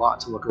rush. There's a lot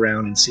to look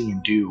around and see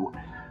and do.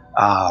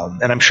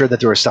 And I'm sure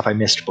that there was stuff I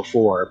missed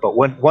before, but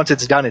once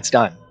it's done, it's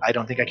done. I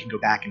don't think I can go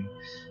back and,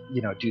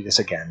 do this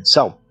again.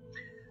 So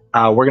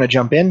we're going to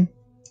jump in.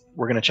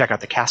 We're going to check out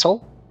the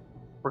castle.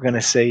 We're going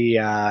to see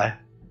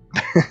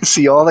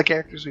all the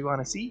characters we want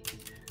to see.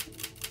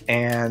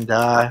 And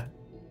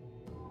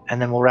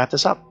then we'll wrap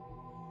this up.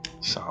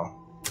 So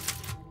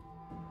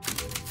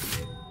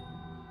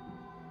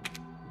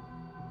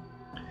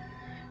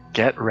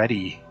get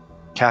ready.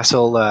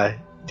 Castle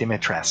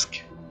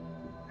Dimitrescu,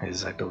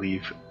 as I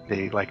believe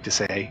they like to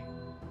say.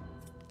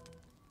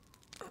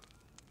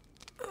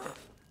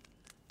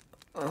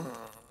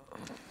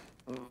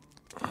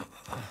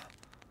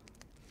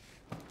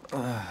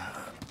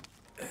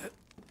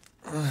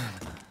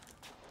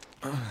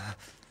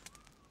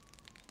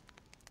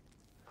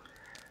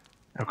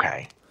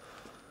 Okay.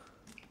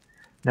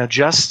 Now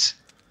just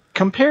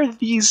compare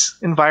these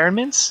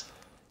environments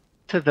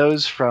to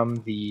those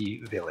from the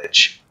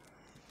village.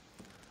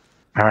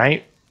 All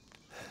right?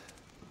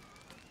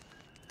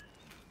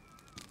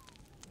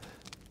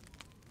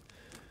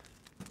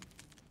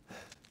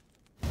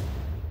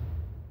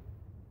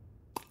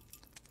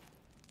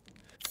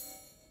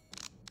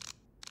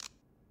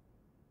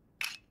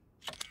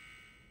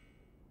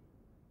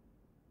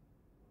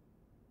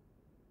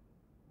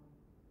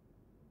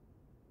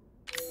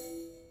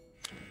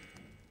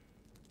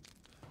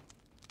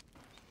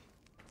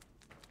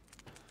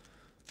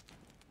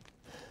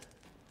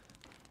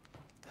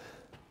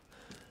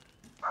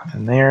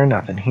 Nothing there,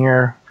 nothing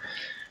here.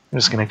 I'm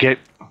just gonna get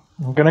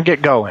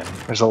going.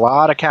 There's a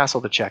lot of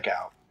castle to check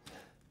out.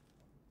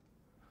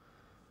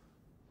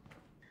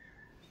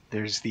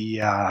 There's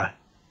the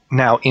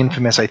now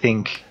infamous, I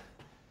think,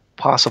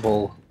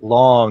 possible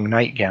long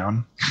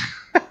nightgown,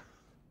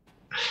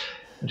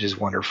 which is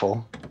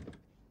wonderful.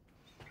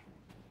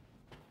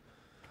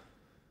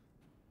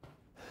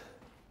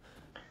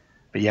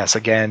 But yes,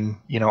 again,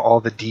 you know, all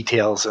the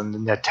details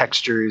and the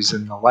textures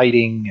and the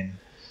lighting and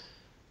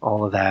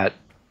all of that.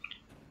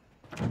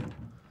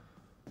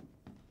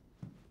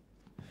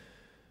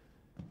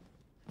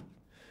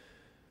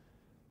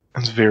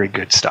 It's very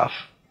good stuff.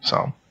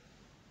 So,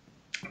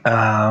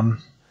 yeah,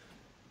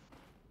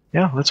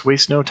 let's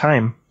waste no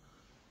time.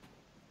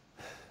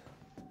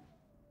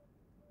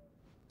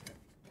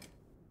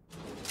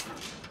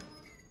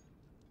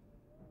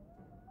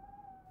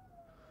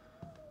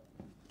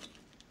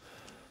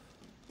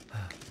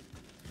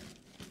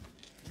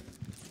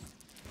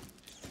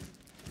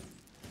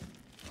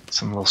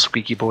 Some little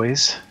squeaky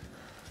boys.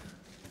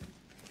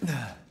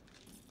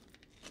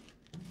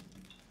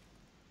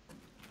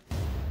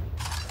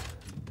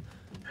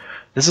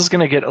 This is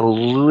going to get a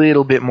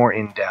little bit more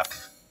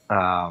in-depth.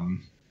 Let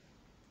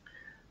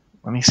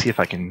me see if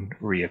I can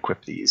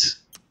re-equip these.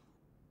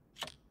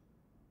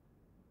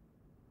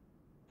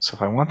 So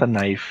if I want the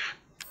knife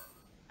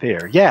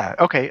there. Yeah,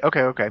 okay.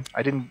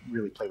 I didn't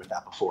really play with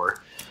that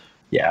before.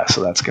 Yeah,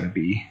 so that's going to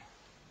be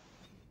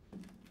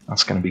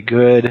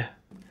good.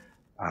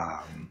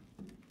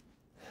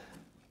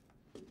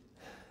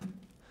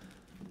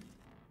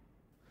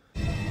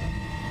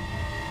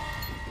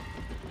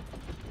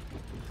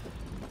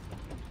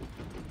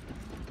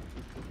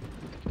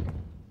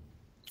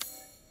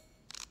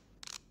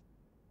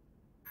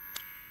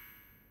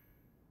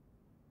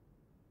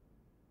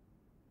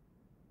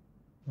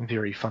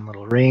 Very fun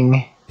little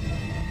ring.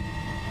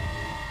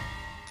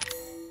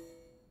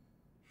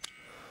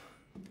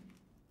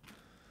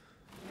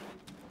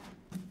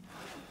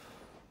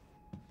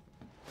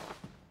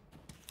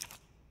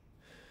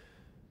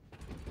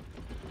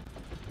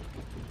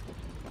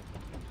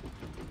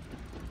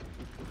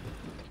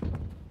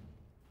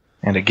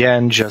 And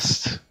again,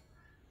 just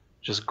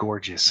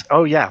gorgeous.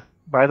 Oh yeah,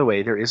 by the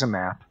way, there is a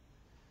map.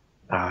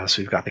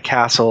 So we've got the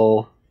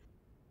castle.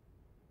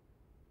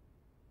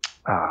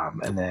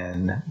 And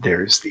then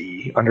there's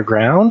the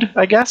underground,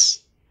 I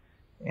guess,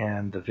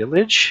 and the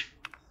village.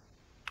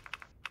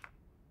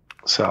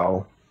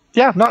 So,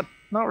 yeah, not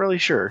really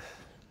sure,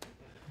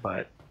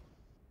 but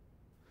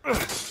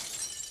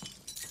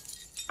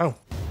oh,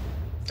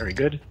 very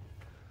good.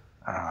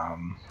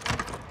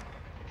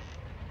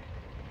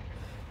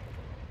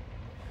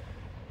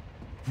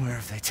 Where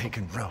have they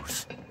taken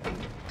Rose?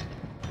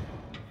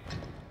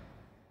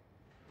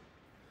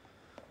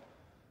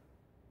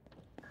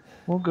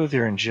 We'll go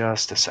there in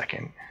just a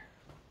second.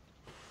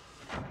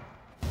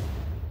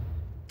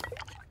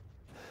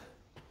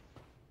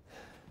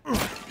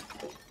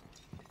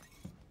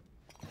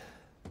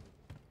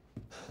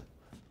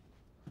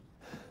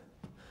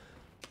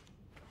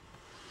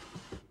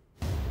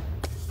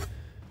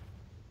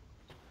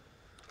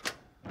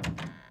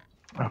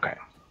 Okay.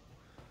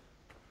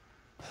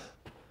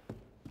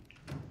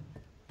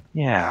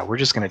 Yeah, we're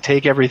just gonna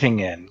take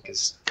everything in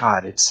because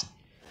God, it's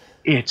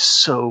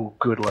so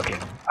good looking.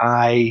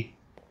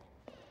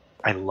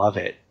 I love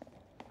it.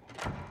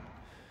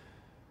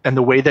 And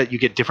the way that you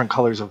get different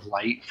colors of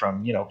light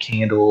from, you know,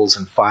 candles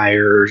and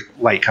fire,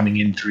 light coming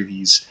in through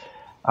these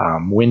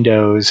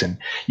windows, and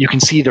you can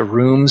see the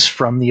rooms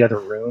from the other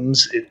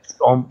rooms.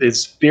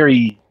 It's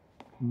very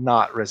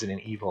not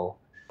Resident Evil,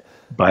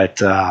 but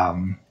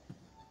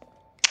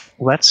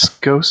let's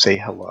go say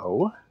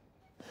hello.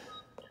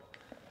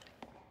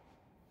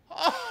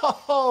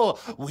 Oh,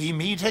 we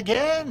meet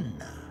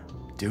again.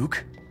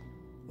 Duke,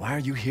 why are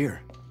you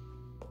here?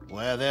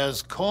 Where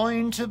there's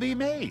coin to be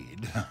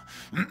made.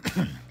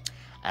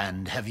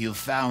 And have you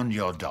found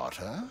your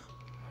daughter?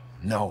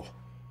 No.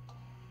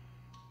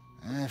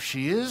 If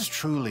she is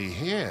truly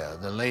here,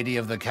 the lady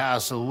of the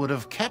castle would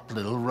have kept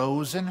little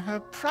Rose in her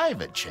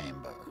private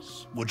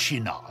chambers, would she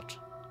not?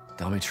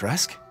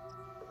 Dimitrescu?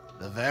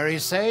 The very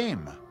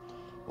same.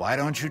 Why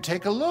don't you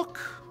take a look?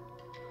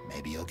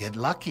 Maybe you'll get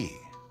lucky.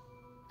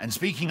 And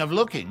speaking of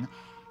looking,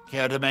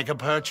 care to make a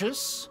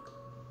purchase?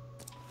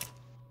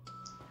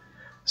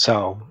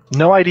 So,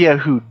 no idea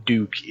who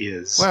Duke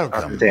is.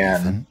 Welcome, other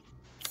than Ethan.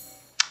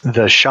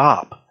 the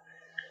shop.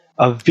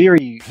 A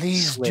very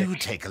Please slick, do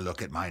take a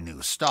look at my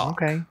new stock.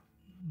 Okay,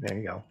 there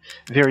you go.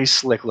 Very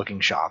slick looking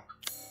shop.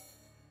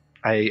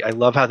 I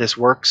love how this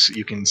works.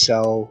 You can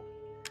sell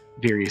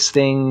various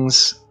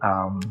things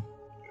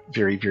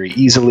very, very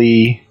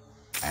easily.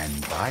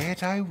 And buy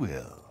it I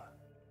will.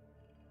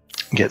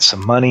 Get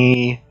some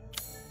money,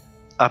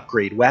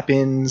 upgrade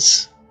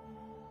weapons,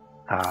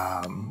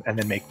 and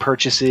then make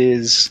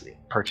purchases,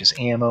 purchase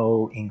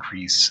ammo,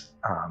 increase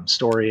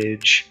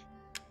storage.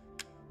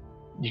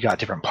 You got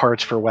different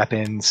parts for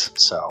weapons,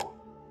 so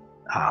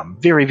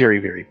very, very,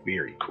 very,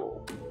 very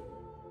cool.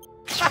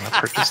 So I'm going to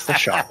purchase the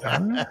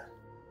shotgun.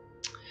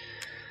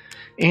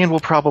 And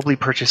we'll probably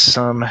purchase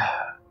some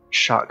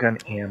shotgun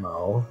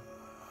ammo.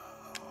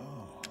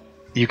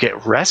 You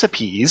get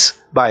recipes,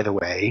 by the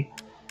way.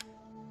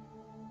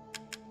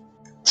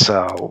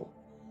 So,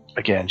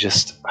 again,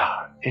 just,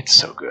 it's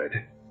so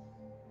good.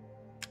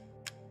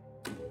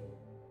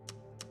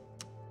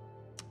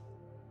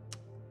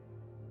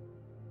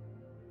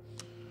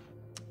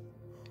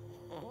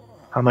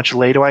 How much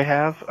lay do I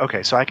have?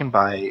 Okay, so I can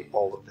buy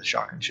all of the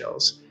shotgun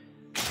shells.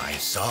 I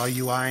saw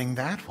you eyeing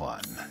that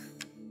one.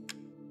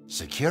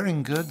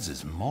 Securing goods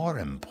is more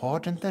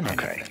important than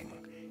anything.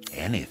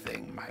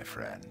 Anything, my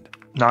friend.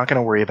 Not going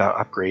to worry about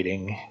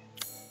upgrading.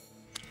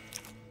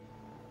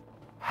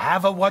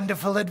 Have a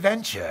wonderful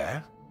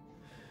adventure.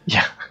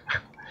 Yeah.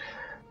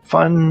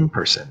 Fun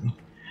person.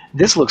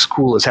 This looks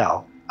cool as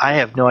hell. I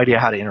have no idea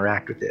how to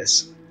interact with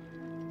this.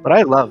 But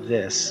I love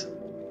this.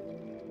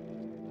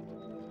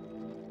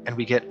 And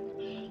we get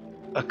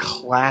a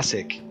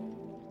classic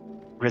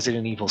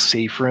Resident Evil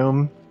safe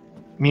room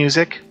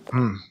music.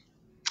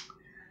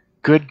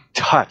 Good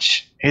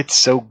touch. It's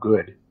so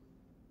good.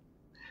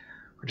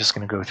 We're just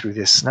going to go through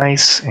this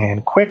nice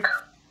and quick.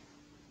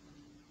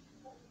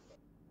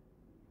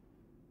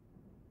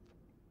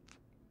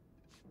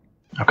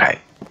 Okay.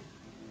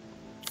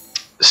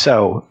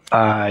 So,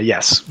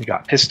 yes, we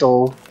got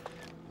pistol,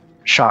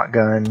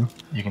 shotgun.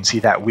 You can see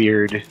that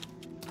weird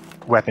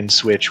weapon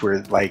switch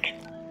where, like,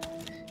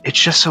 it's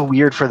just so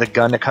weird for the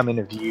gun to come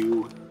into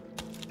view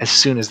as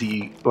soon as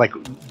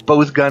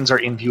both guns are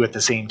in view at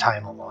the same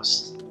time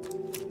almost.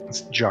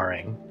 It's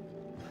jarring.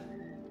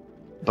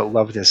 But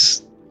love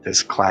this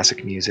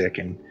classic music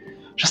and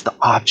just the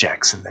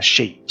objects and the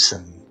shapes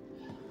and,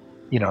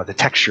 you know, the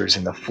textures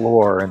in the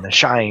floor and the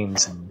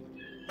shines and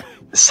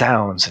the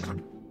sounds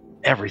and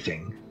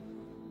everything.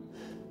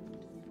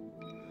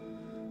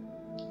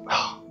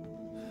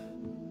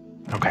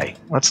 Okay,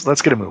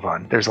 let's get a move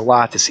on. There's a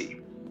lot to see.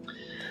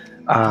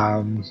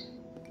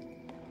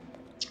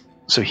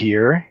 So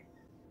here,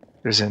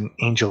 there's an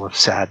angel of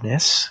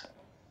sadness,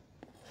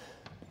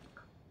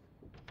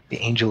 the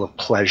angel of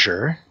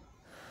pleasure,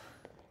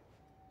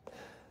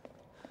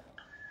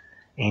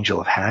 angel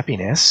of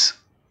happiness,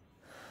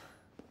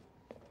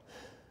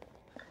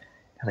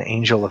 and the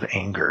angel of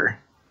anger.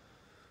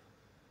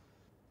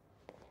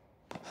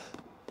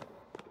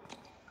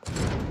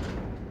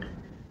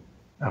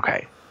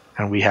 Okay,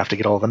 and we have to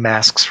get all the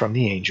masks from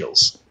the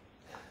angels.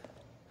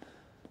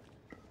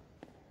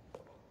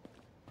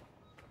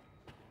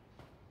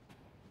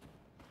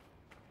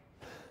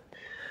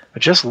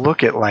 But just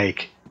look at,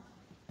 like,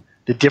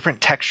 the different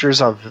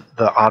textures of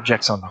the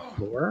objects on the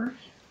floor.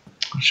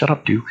 Oh, shut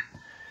up, Duke.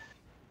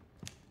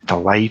 The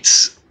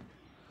lights.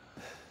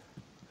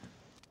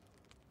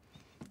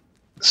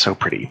 So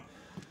pretty.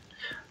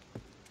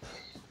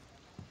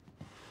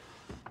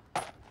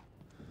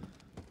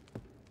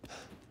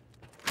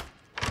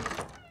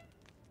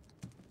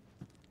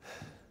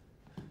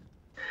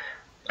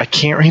 I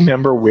can't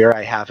remember where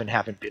I have and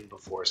haven't been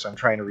before, so I'm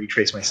trying to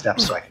retrace my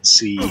steps so I can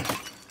see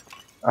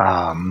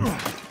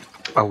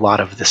a lot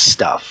of this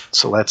stuff.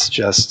 So let's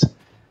just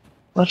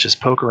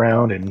poke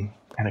around and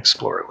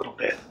explore a little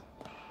bit.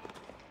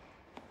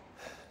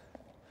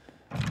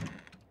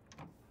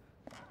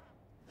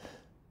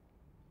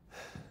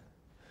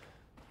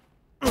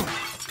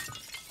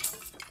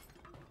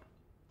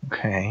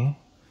 Okay.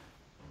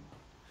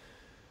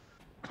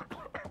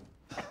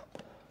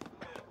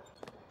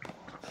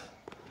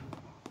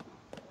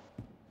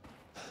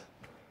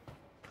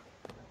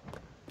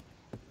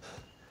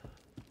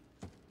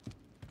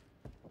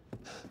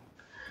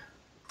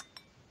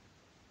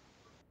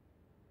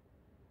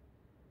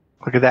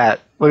 Look at that.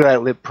 Look at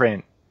that lip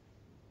print.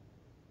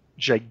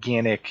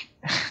 Gigantic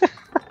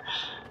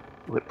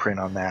lip print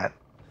on that.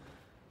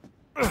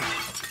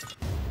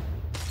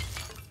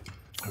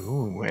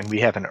 Ooh, and we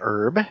have an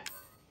herb.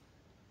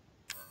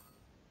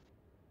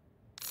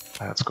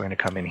 That's going to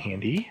come in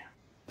handy.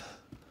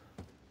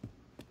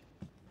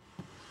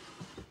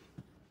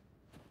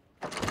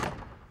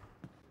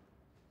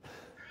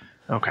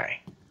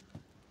 Okay.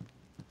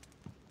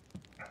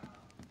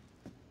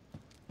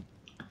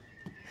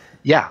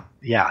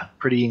 Yeah,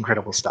 pretty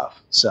incredible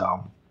stuff.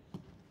 So,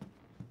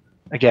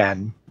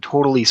 again,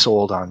 totally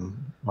sold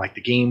on, like,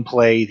 the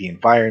gameplay, the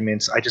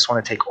environments. I just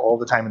want to take all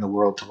the time in the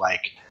world to,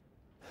 like,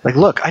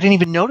 look, I didn't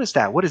even notice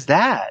that. What is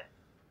that?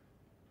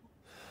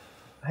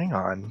 Hang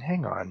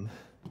on.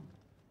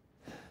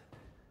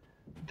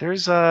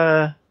 there's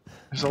a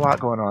lot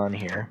going on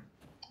here.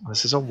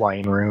 This is a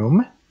wine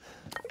room.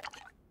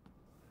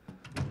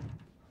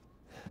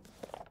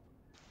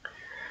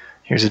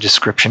 Here's a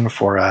description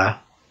for a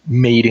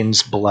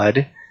maiden's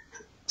blood,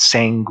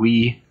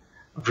 sanguis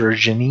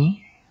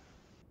virgini.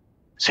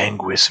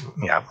 Sanguis,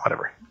 yeah,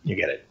 whatever. You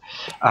get it.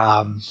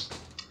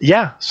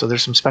 Yeah, so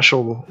there's some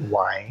special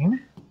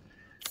wine,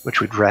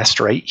 which would rest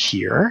right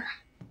here.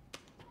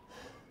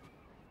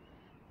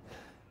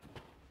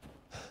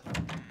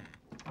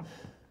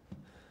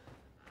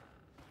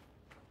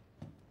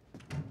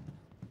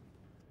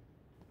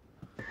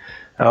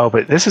 Oh,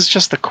 but this is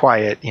just the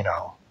quiet, you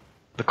know,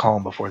 the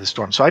calm before the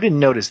storm. So I didn't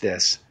notice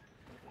this.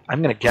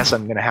 I'm going to guess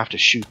I'm going to have to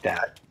shoot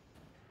that.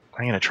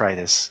 I'm going to try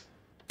this.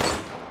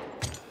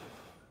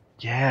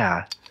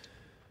 Yeah.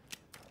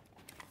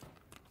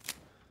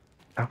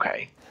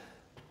 Okay.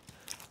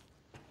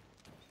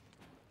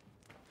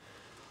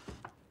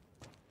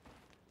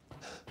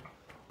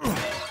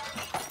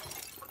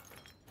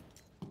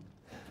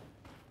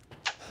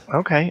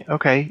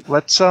 Okay.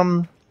 Let's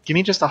give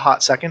me just a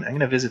hot second. I'm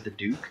going to visit the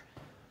Duke,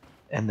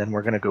 and then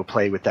we're going to go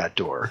play with that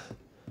door.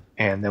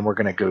 And then we're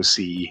going to go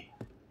see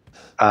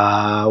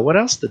what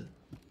else the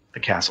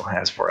castle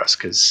has for us,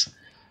 because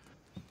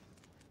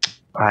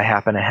I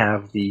happen to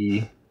have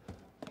the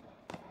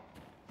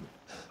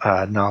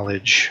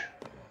knowledge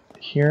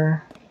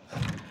here.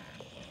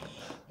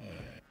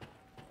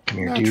 Come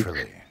here,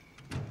 Naturally. Duke.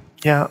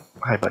 Yeah,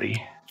 hi, buddy.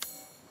 I'm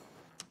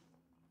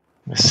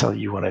going to sell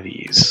you one of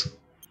these.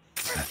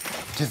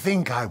 To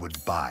think I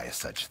would buy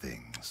such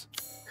things.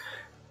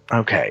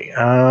 Okay,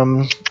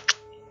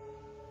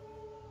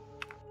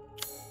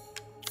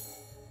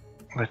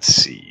 let's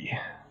see.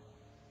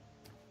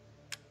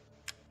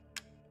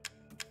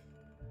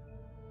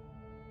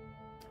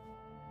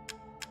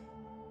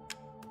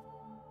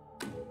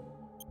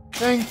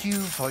 Thank you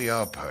for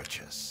your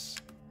purchase.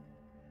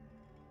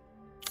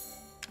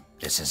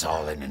 This is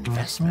all an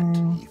investment,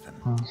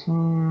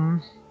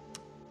 even.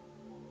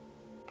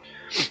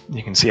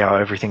 You can see how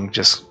everything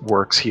just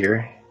works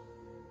here.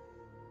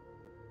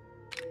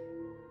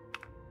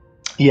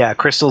 Yeah,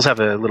 crystals have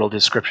a little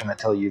description that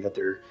tell you that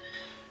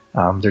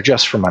they're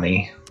just for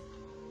money.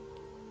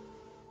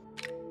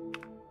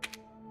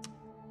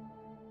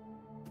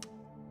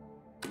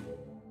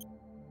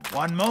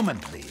 One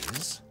moment,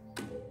 please.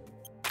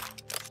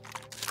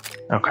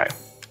 Okay.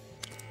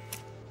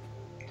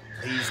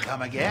 Please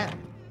come again.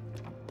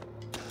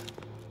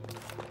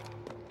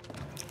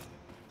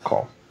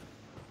 Cool.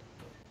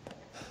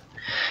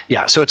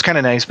 Yeah, so it's kind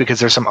of nice because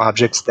there's some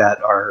objects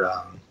that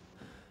are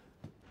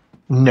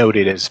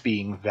noted as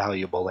being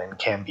valuable and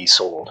can be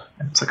sold.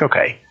 And it's like,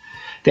 okay,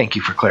 thank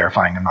you for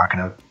clarifying. I'm not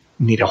going to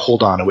need to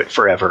hold on to it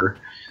forever.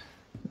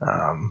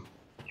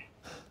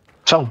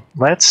 So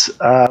let's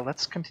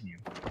continue.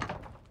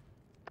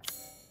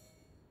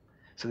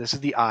 So this is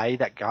the eye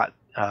that got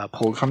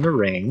pulled from the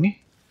ring.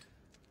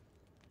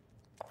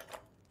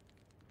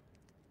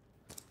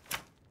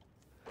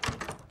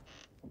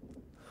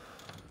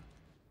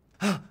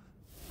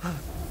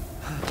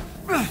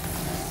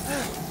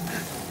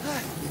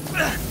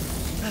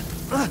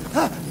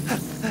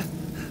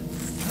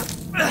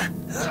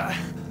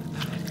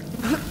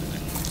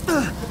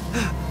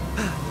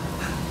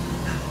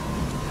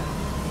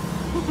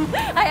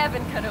 I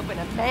haven't cut open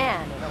a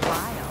man in a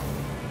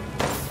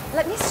while.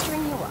 Let me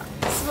string you up.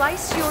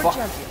 Slice your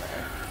jugular.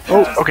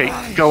 Oh,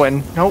 okay, go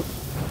in. Nope.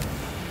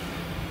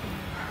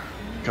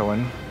 Go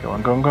in. Go.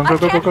 I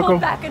can't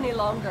hold back any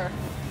longer.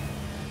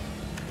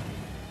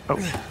 Oh.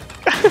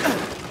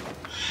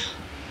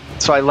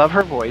 So I love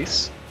her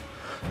voice.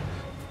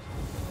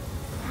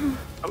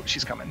 Oh,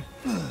 she's coming.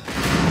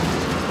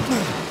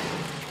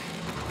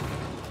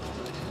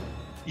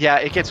 Yeah,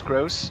 it gets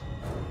gross.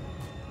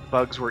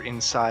 Bugs were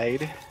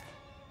inside.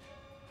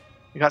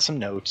 We got some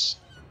notes.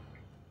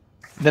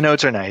 The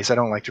notes are nice. I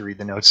don't like to read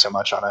the notes so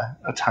much on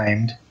a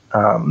timed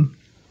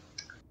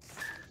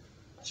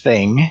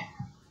thing.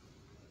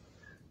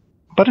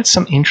 But it's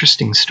some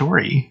interesting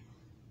story.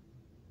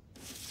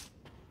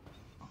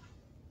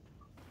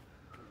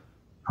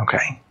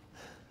 Okay.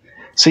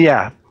 So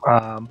yeah,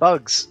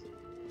 bugs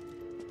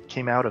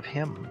came out of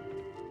him.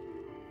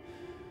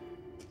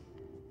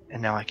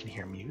 And now I can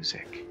hear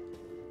music.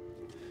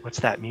 What's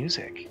that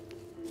music?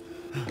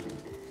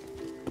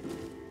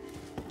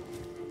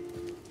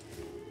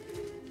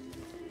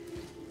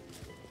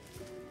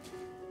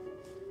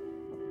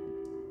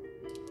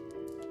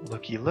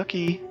 Looky,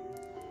 looky.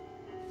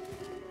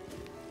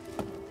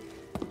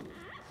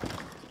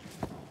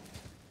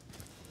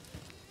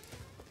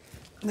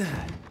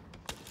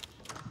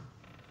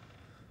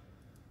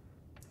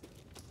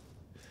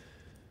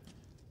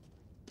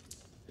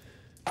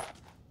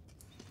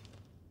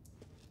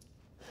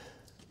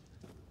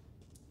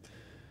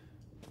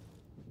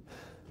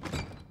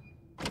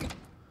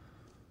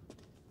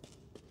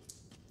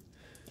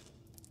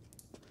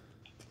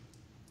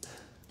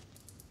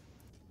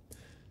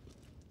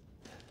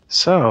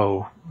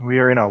 So, we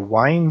are in a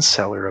wine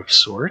cellar of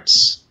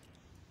sorts.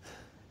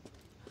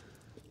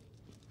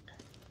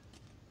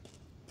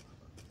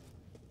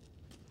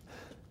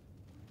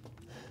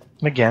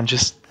 And again,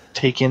 just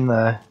take in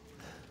the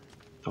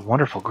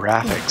wonderful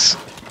graphics.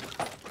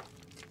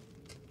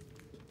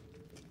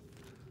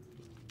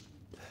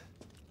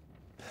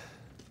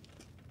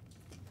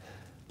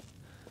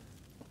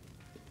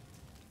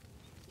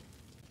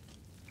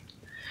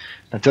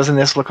 Now, doesn't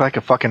this look like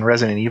a fucking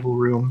Resident Evil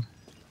room?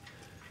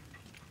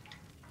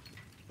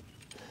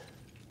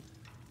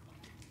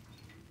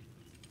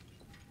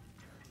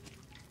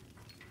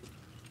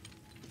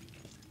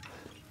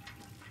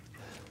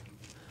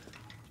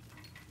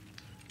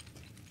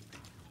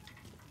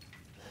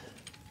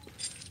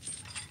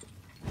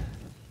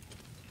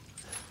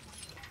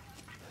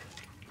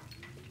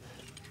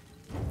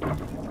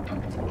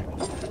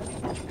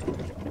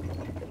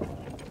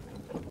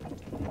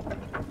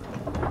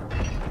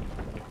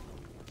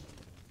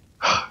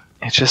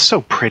 It's just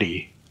so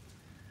pretty.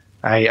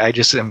 I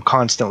just am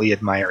constantly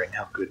admiring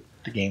how good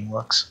the game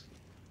looks.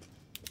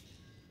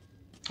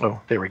 Oh,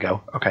 there we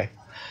go. Okay.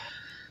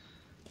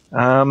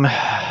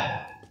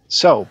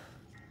 So,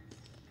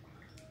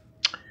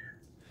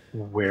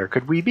 where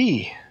could we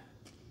be?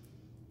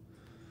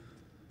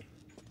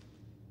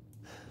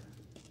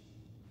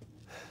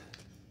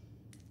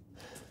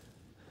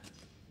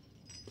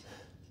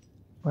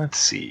 Let's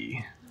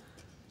see.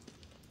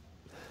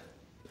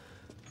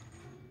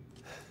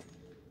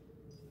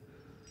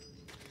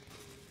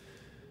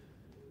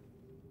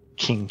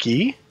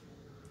 Kinky.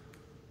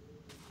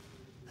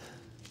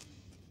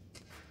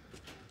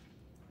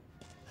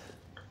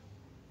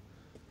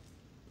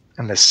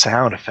 And the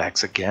sound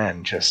effects,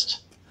 again,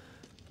 just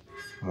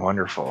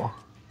wonderful.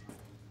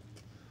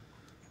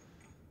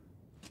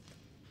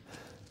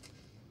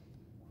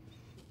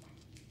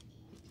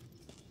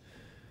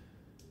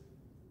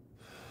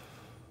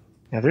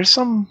 Yeah, there's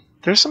some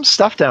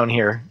stuff down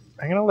here.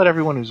 I'm gonna let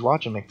everyone who's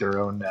watching make their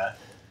own.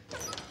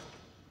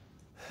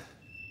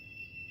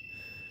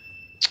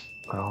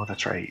 Oh,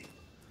 that's right.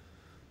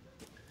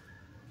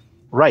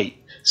 Right.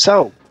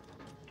 So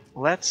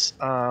let's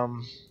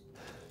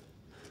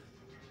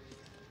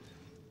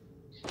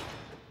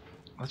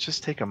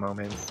just take a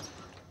moment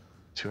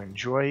to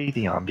enjoy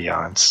the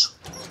ambiance.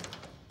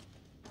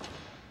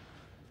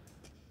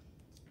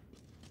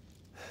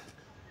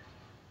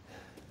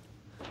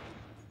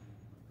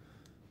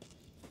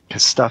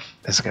 Because stuff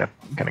is gonna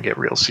get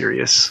real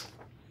serious.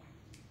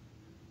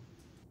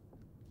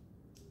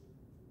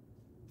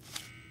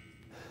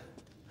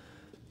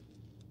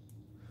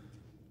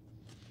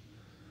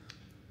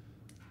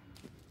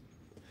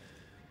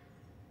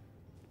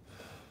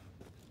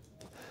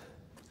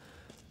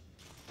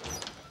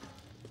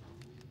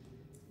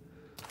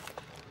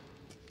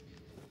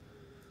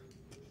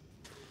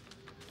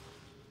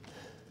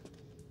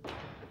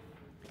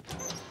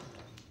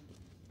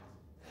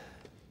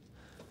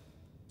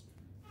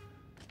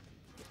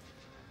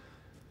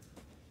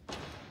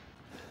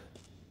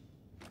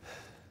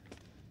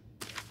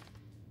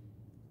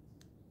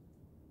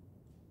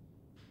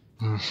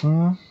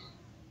 Mm-hmm.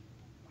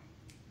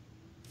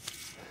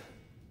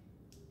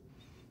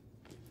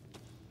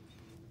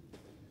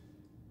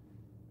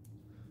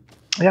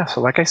 Yeah,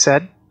 so like I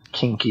said,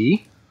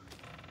 kinky,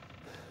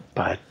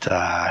 but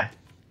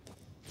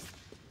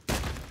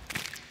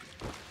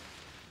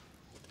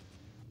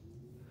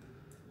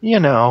you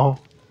know,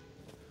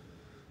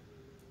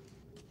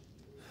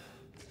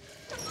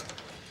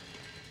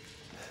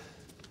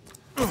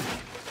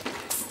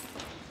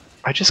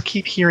 I just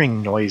keep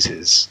hearing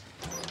noises.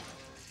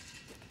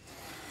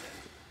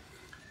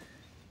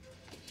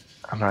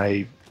 And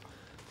I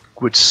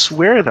would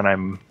swear that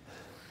I'm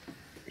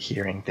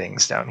hearing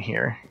things down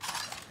here.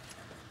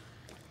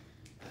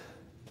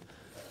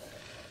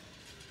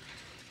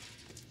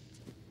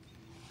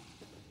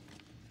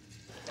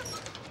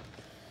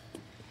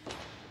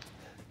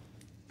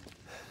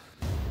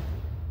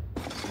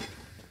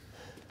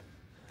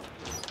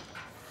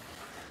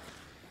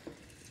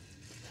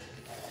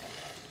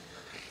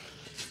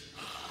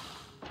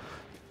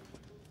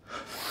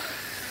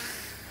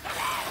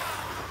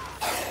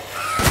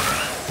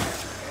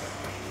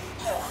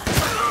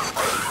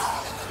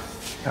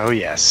 Oh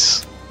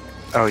yes.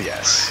 Oh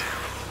yes.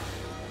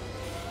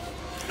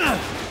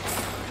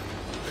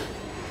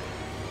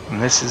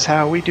 And this is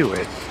how we do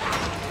it.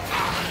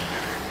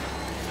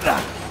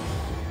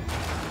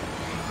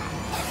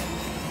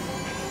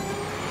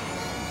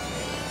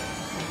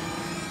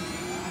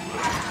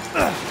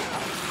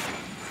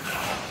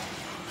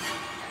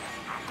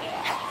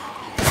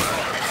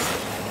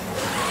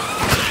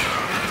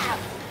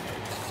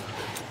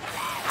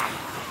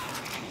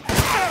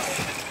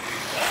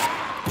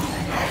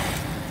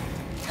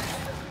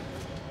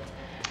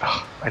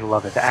 I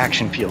love it. The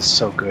action feels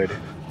so good.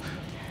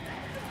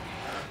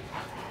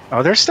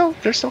 Oh, they're still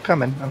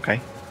coming. Okay.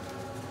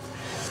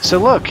 So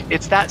look,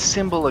 it's that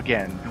symbol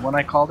again. The one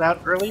I called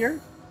out earlier.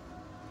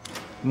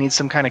 Need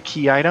some kind of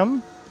key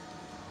item.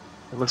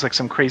 It looks like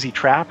some crazy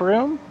trap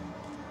room.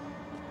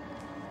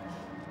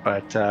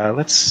 But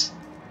let's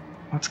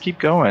keep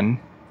going.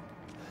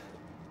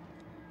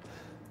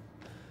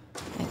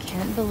 I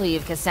can't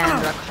believe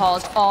Cassandra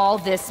caused all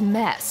this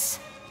mess.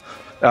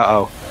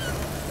 Uh-oh.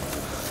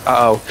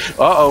 Uh-oh.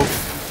 Uh-oh.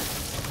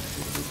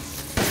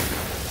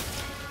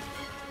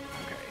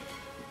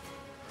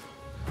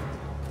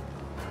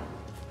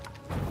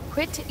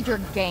 Quit your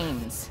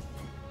games.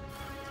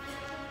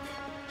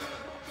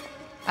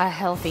 A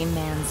healthy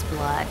man's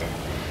blood.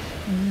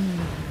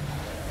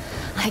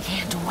 I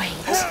can't wait.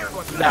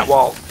 That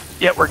wall.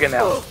 Yeah, we're getting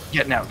out.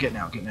 Getting out, getting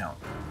out, getting out.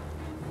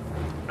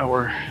 Oh,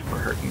 we're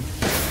hurting.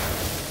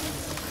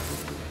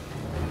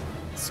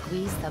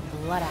 Squeeze the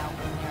blood out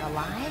when they're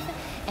alive,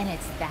 and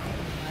it's that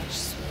much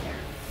sweeter.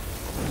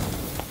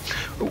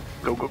 Oh,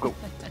 go, go, go.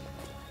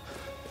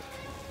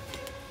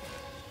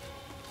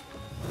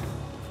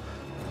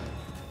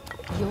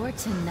 You're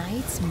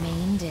tonight's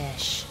main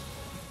dish.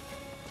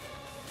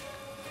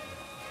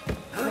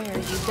 Where are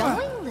you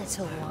going,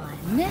 little one?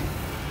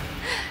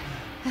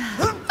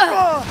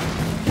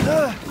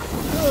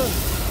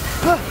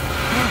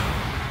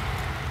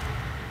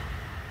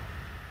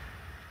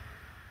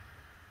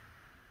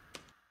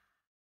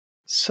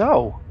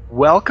 So,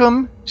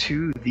 welcome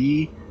to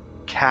the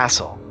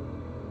castle.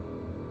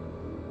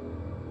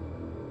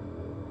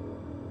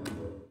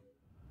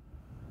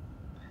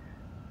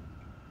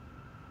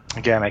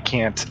 Again, I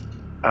can't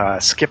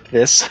skip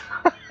this,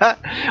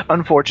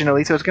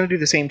 unfortunately, so it's going to do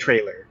the same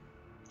trailer.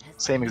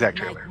 Same exact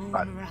trailer.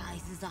 But,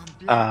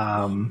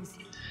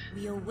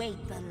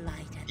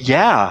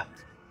 yeah.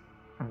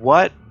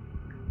 What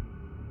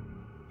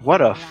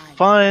a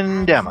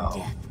fun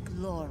demo.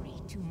 Glory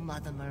to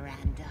Mother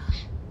Miranda.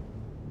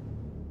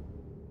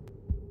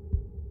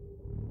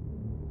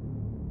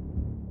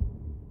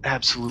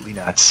 Absolutely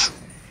nuts.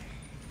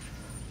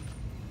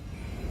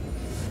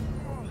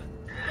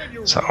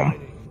 So,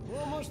 We're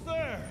almost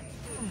there.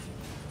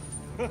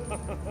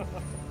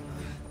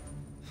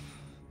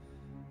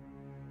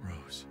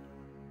 Rose,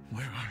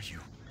 where are you?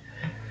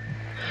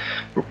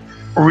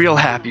 real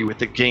happy with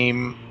the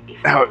game,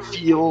 how it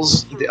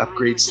feels, the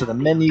upgrades to the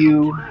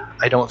menu.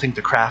 I don't think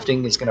the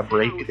crafting is going to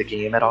break the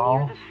game at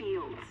all.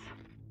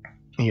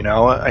 You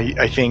know,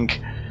 I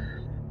think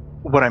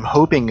what I'm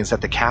hoping is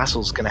that the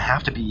castle's going to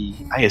have to be,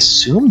 I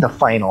assume, the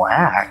final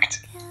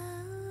act.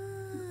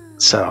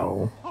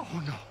 So... Oh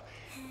no,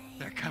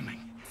 they're coming.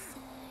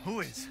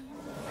 Who is?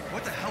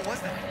 What the hell was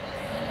that?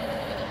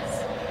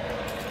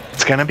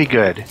 It's going to be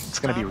good. It's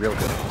going to be real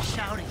good.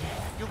 Shouting,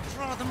 you'll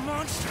draw the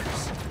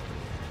monsters.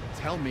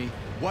 Tell me,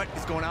 what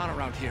is going on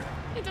around here?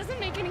 It doesn't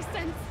make any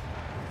sense.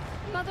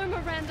 Mother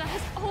Miranda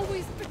has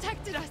always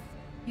protected us.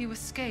 You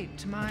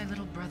escaped my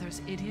little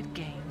brother's idiot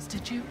games,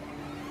 did you?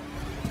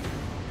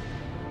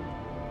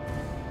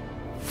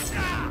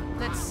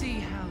 Let's see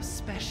how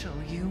special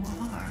you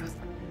are.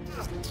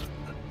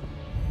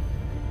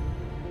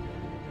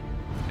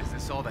 Is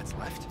this all that's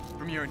left?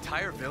 From your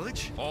entire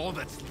village? All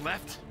that's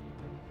left?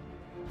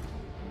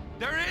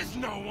 There is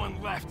no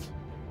one left!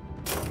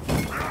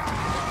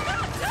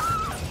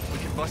 We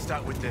can bust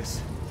out with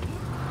this.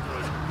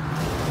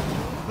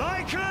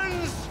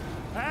 Lycans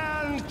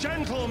and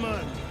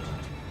gentlemen,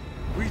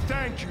 we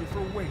thank you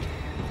for waiting.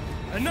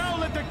 And now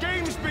let the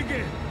games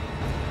begin!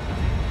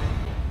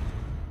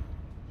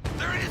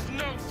 There is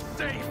no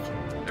safe!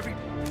 Every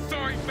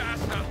sorry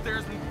bastard out there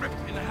has been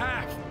ripped in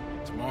half.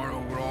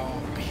 Tomorrow we'll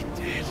all be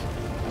dead.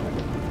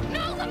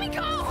 No, let me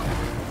go!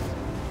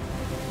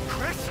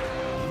 Chris?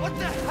 What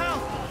the hell?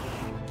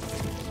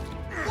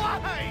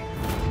 Why?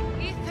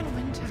 Ethan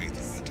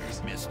Winters.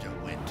 Mr.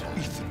 Winters.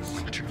 Ethan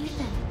Winters.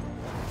 Ethan.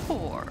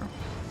 Poor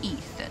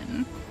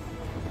Ethan.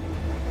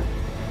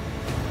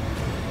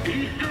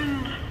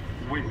 Ethan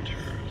Winters.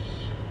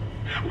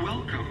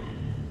 Welcome.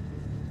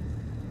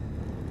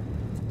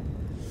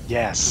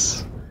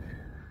 Yes.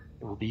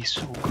 It will be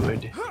so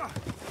good. Get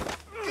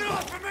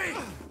off of me!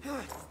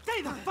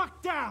 Stay the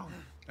fuck down!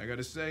 I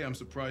gotta say, I'm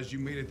surprised you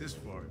made it this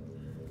far.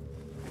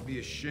 It'd be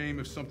a shame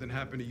if something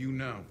happened to you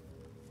now.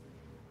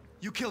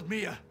 You killed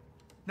Mia.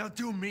 Now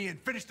do me and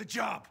finish the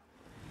job.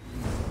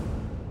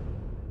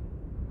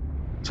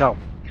 So,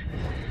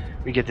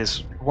 we get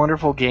this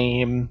wonderful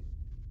game,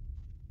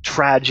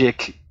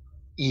 tragic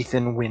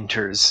Ethan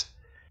Winters,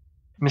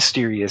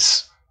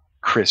 mysterious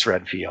Chris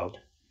Redfield.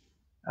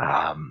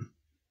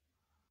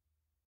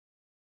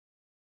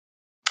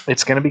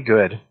 It's going to be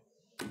good.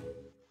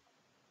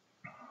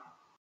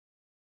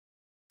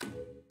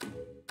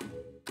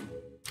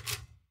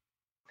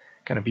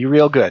 Going to be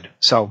real good.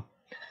 So,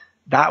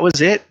 that was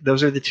it.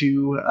 Those are the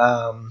two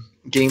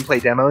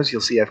gameplay demos.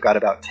 You'll see I've got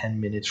about 10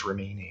 minutes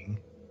remaining.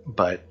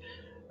 But,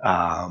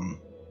 God,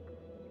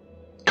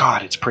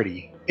 it's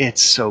pretty.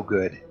 It's so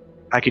good.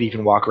 I could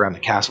even walk around the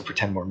castle for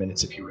 10 more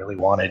minutes if you really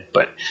wanted.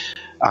 But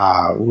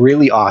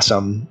really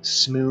awesome.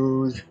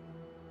 Smooth,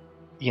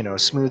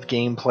 smooth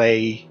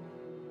gameplay.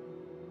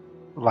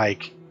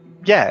 Like,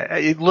 yeah,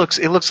 it looks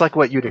like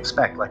what you'd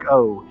expect. Like,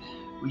 oh,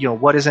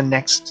 what is a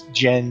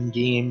next-gen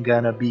game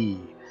gonna be?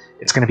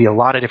 It's going to be a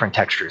lot of different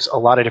textures, a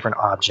lot of different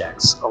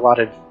objects, a lot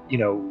of,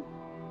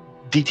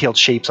 detailed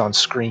shapes on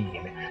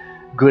screen,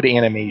 good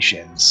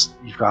animations.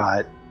 You've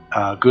got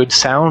good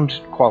sound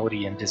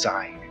quality and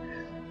design.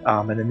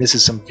 And then this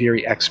is some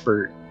very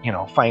expert,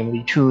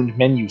 finely tuned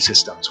menu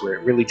systems where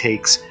it really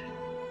takes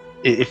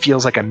it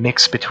feels like a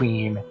mix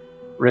between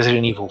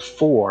Resident Evil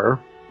 4,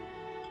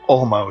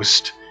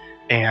 almost,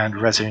 and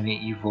Resident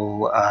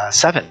Evil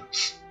 7.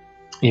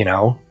 You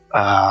know,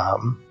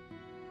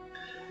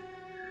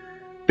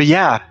 but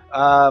yeah,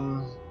 I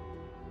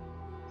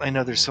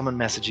know there's someone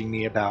messaging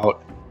me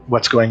about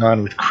what's going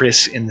on with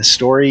Chris in the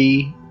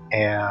story,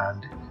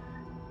 and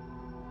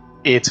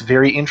it's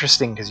very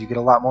interesting because you get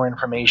a lot more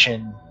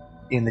information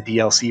in the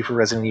DLC for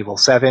Resident Evil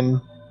 7.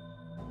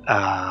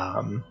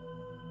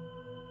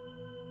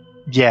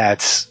 Yeah,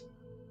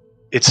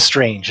 it's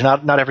strange.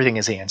 Not everything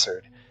is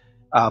answered,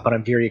 but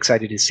I'm very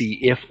excited to see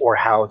if or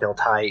how they'll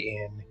tie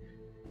in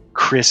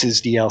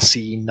Chris's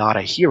DLC, Not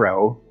a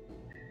Hero,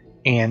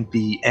 and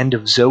the End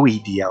of Zoe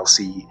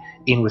DLC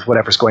in with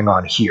whatever's going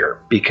on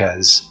here,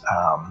 because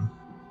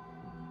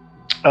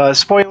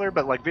spoiler,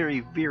 but like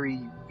very,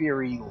 very,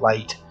 very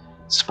light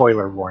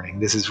spoiler warning.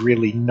 This is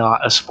really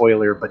not a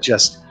spoiler, but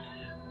just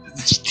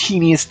the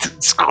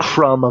teeniest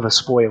crumb of a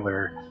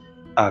spoiler.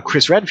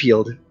 Chris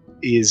Redfield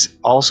is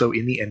also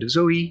in the End of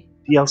Zoe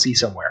DLC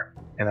somewhere,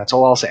 and that's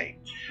all I'll say.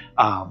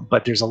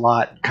 But there's a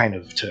lot kind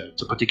of to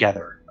put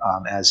together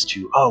as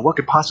to, what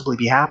could possibly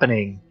be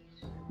happening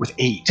with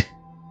 8,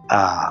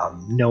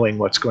 knowing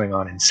what's going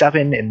on in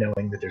 7, and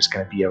knowing that there's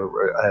going to be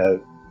a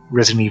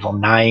Resident Evil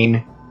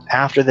 9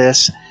 after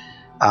this.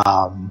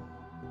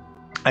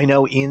 I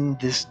know in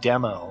this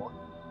demo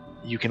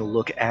you can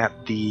look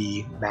at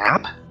the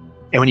map,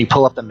 and when you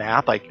pull up the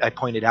map, I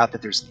pointed out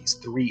that there's these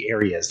 3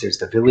 areas. There's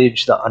the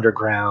village, the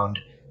underground,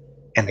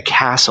 and the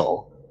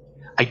castle.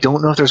 I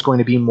don't know if there's going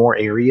to be more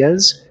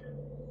areas,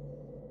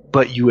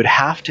 but you would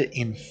have to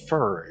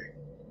infer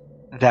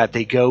that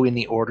they go in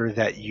the order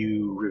that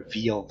you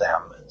reveal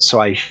them. So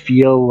I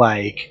feel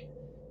like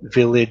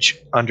village,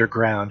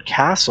 underground,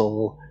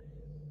 castle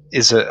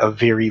is a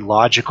very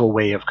logical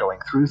way of going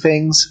through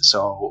things.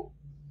 So,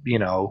 you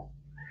know,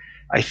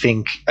 I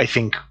think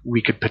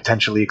we could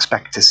potentially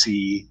expect to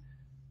see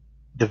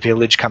the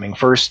village coming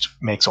first.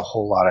 Makes a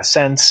whole lot of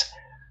sense.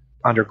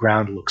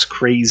 Underground looks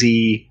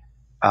crazy.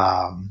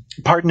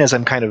 Pardon as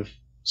I'm kind of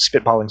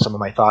spitballing some of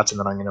my thoughts, and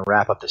then I'm going to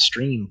wrap up the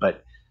stream.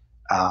 But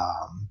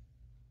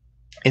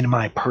in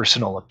my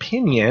personal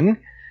opinion,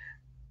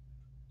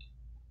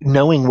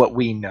 knowing what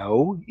we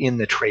know in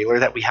the trailer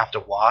that we have to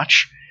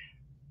watch,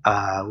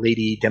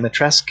 Lady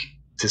Dimitrescu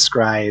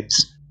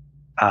describes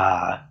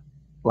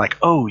like,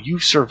 oh,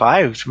 you've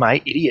survived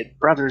my idiot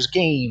brother's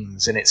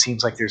games, and it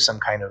seems like there's some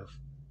kind of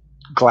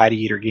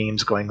gladiator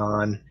games going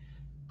on,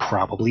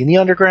 probably in the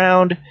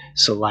underground.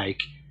 So like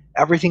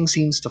everything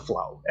seems to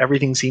flow.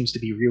 Everything seems to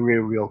be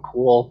real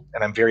cool,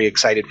 and I'm very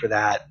excited for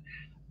that.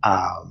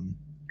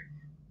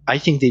 I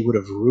think they would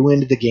have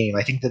ruined the game.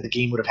 I think that the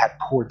game would have had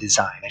poor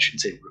design. I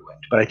shouldn't say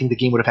ruined, but I think the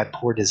game would have had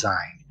poor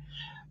design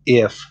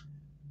if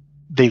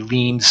they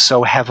leaned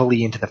so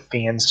heavily into the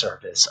fan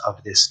service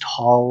of this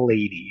tall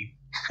lady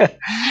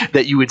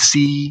that you would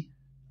see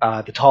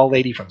the tall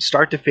lady from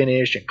start to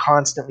finish and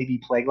constantly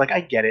be plagued. Like,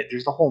 I get it.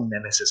 There's the whole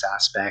nemesis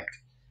aspect.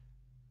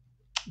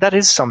 That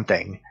is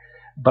something.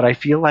 But I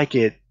feel like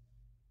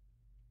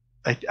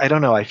I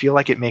don't know. I feel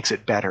like it makes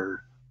it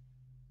better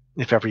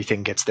if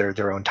everything gets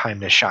their own time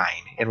to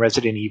shine. And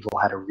Resident Evil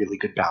had a really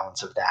good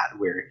balance of that,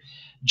 where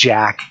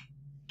Jack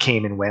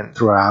came and went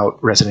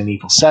throughout Resident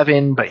Evil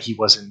 7, but he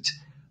wasn't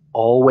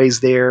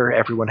always there.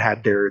 Everyone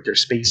had their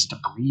space to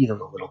breathe a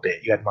little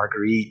bit. You had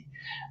Marguerite.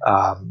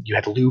 You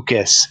had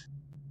Lucas.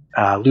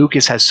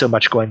 Lucas has so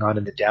much going on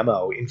in the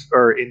demo,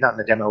 not in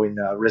the demo, in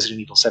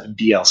Resident Evil 7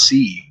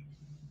 DLC.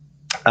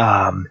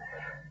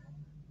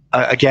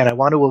 Again, I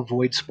want to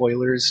avoid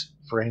spoilers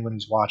for anyone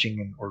who's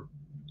watching or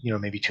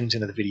maybe tunes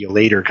into the video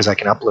later, because I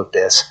can upload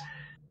this.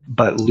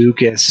 But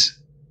Lucas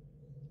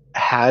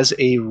has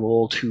a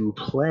role to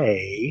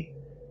play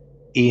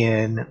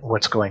in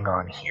what's going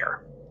on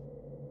here.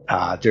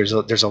 There's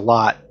a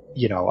lot.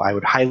 I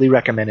would highly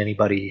recommend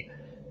anybody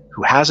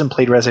who hasn't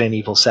played Resident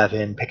Evil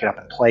 7 pick it up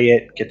and play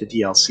it. Get the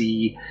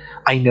DLC.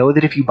 I know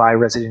that if you buy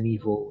Resident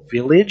Evil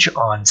Village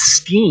on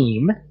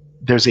Steam,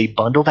 there's a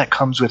bundle that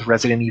comes with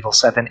Resident Evil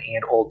 7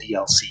 and all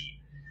DLC.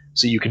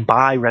 So you can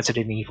buy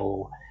Resident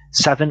Evil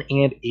 7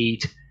 and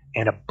 8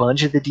 and a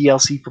bunch of the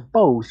DLC for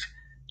both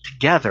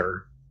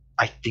together.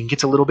 I think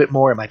it's a little bit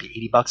more. It might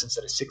be $80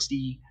 instead of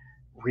 $60.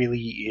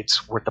 Really,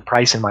 it's worth the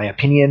price in my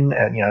opinion.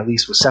 At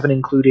least with 7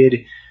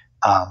 included.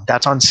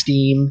 That's on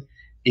Steam.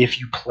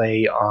 If you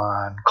play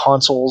on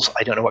consoles,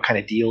 I don't know what kind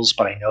of deals,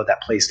 but I know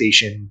that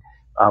PlayStation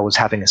was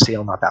having a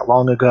sale not that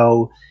long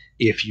ago.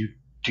 If you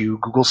do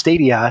Google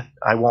Stadia,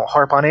 I won't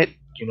harp on it.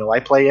 I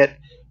play it.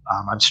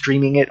 I'm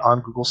streaming it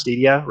on Google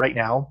Stadia right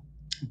now,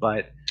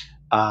 but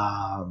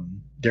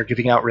they're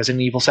giving out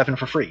Resident Evil 7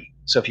 for free.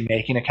 So if you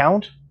make an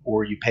account,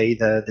 or you pay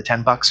the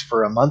 $10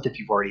 for a month if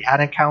you've already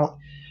had an account,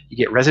 you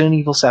get Resident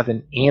Evil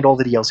 7 and all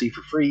the DLC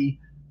for free.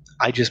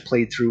 I just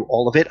played through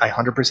all of it. I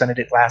 100%ed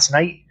it last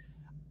night.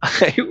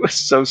 It was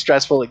so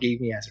stressful, it gave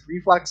me acid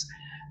reflux,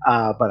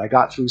 but I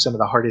got through some of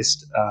the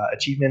hardest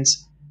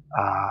achievements,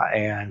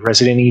 and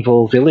Resident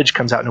Evil Village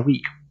comes out in a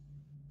week.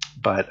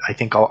 But I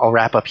think I'll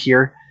wrap up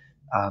here.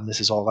 This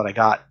is all that I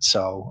got,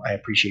 so I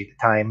appreciate the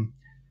time.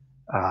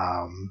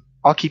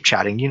 I'll keep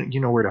chatting. You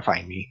know where to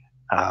find me.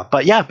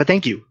 But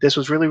thank you. This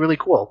was really, really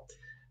cool.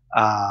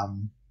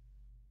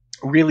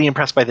 Really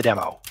impressed by the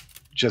demo.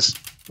 Just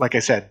like I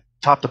said,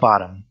 top to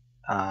bottom,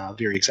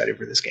 very excited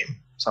for this game.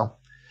 So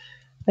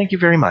thank you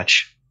very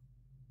much.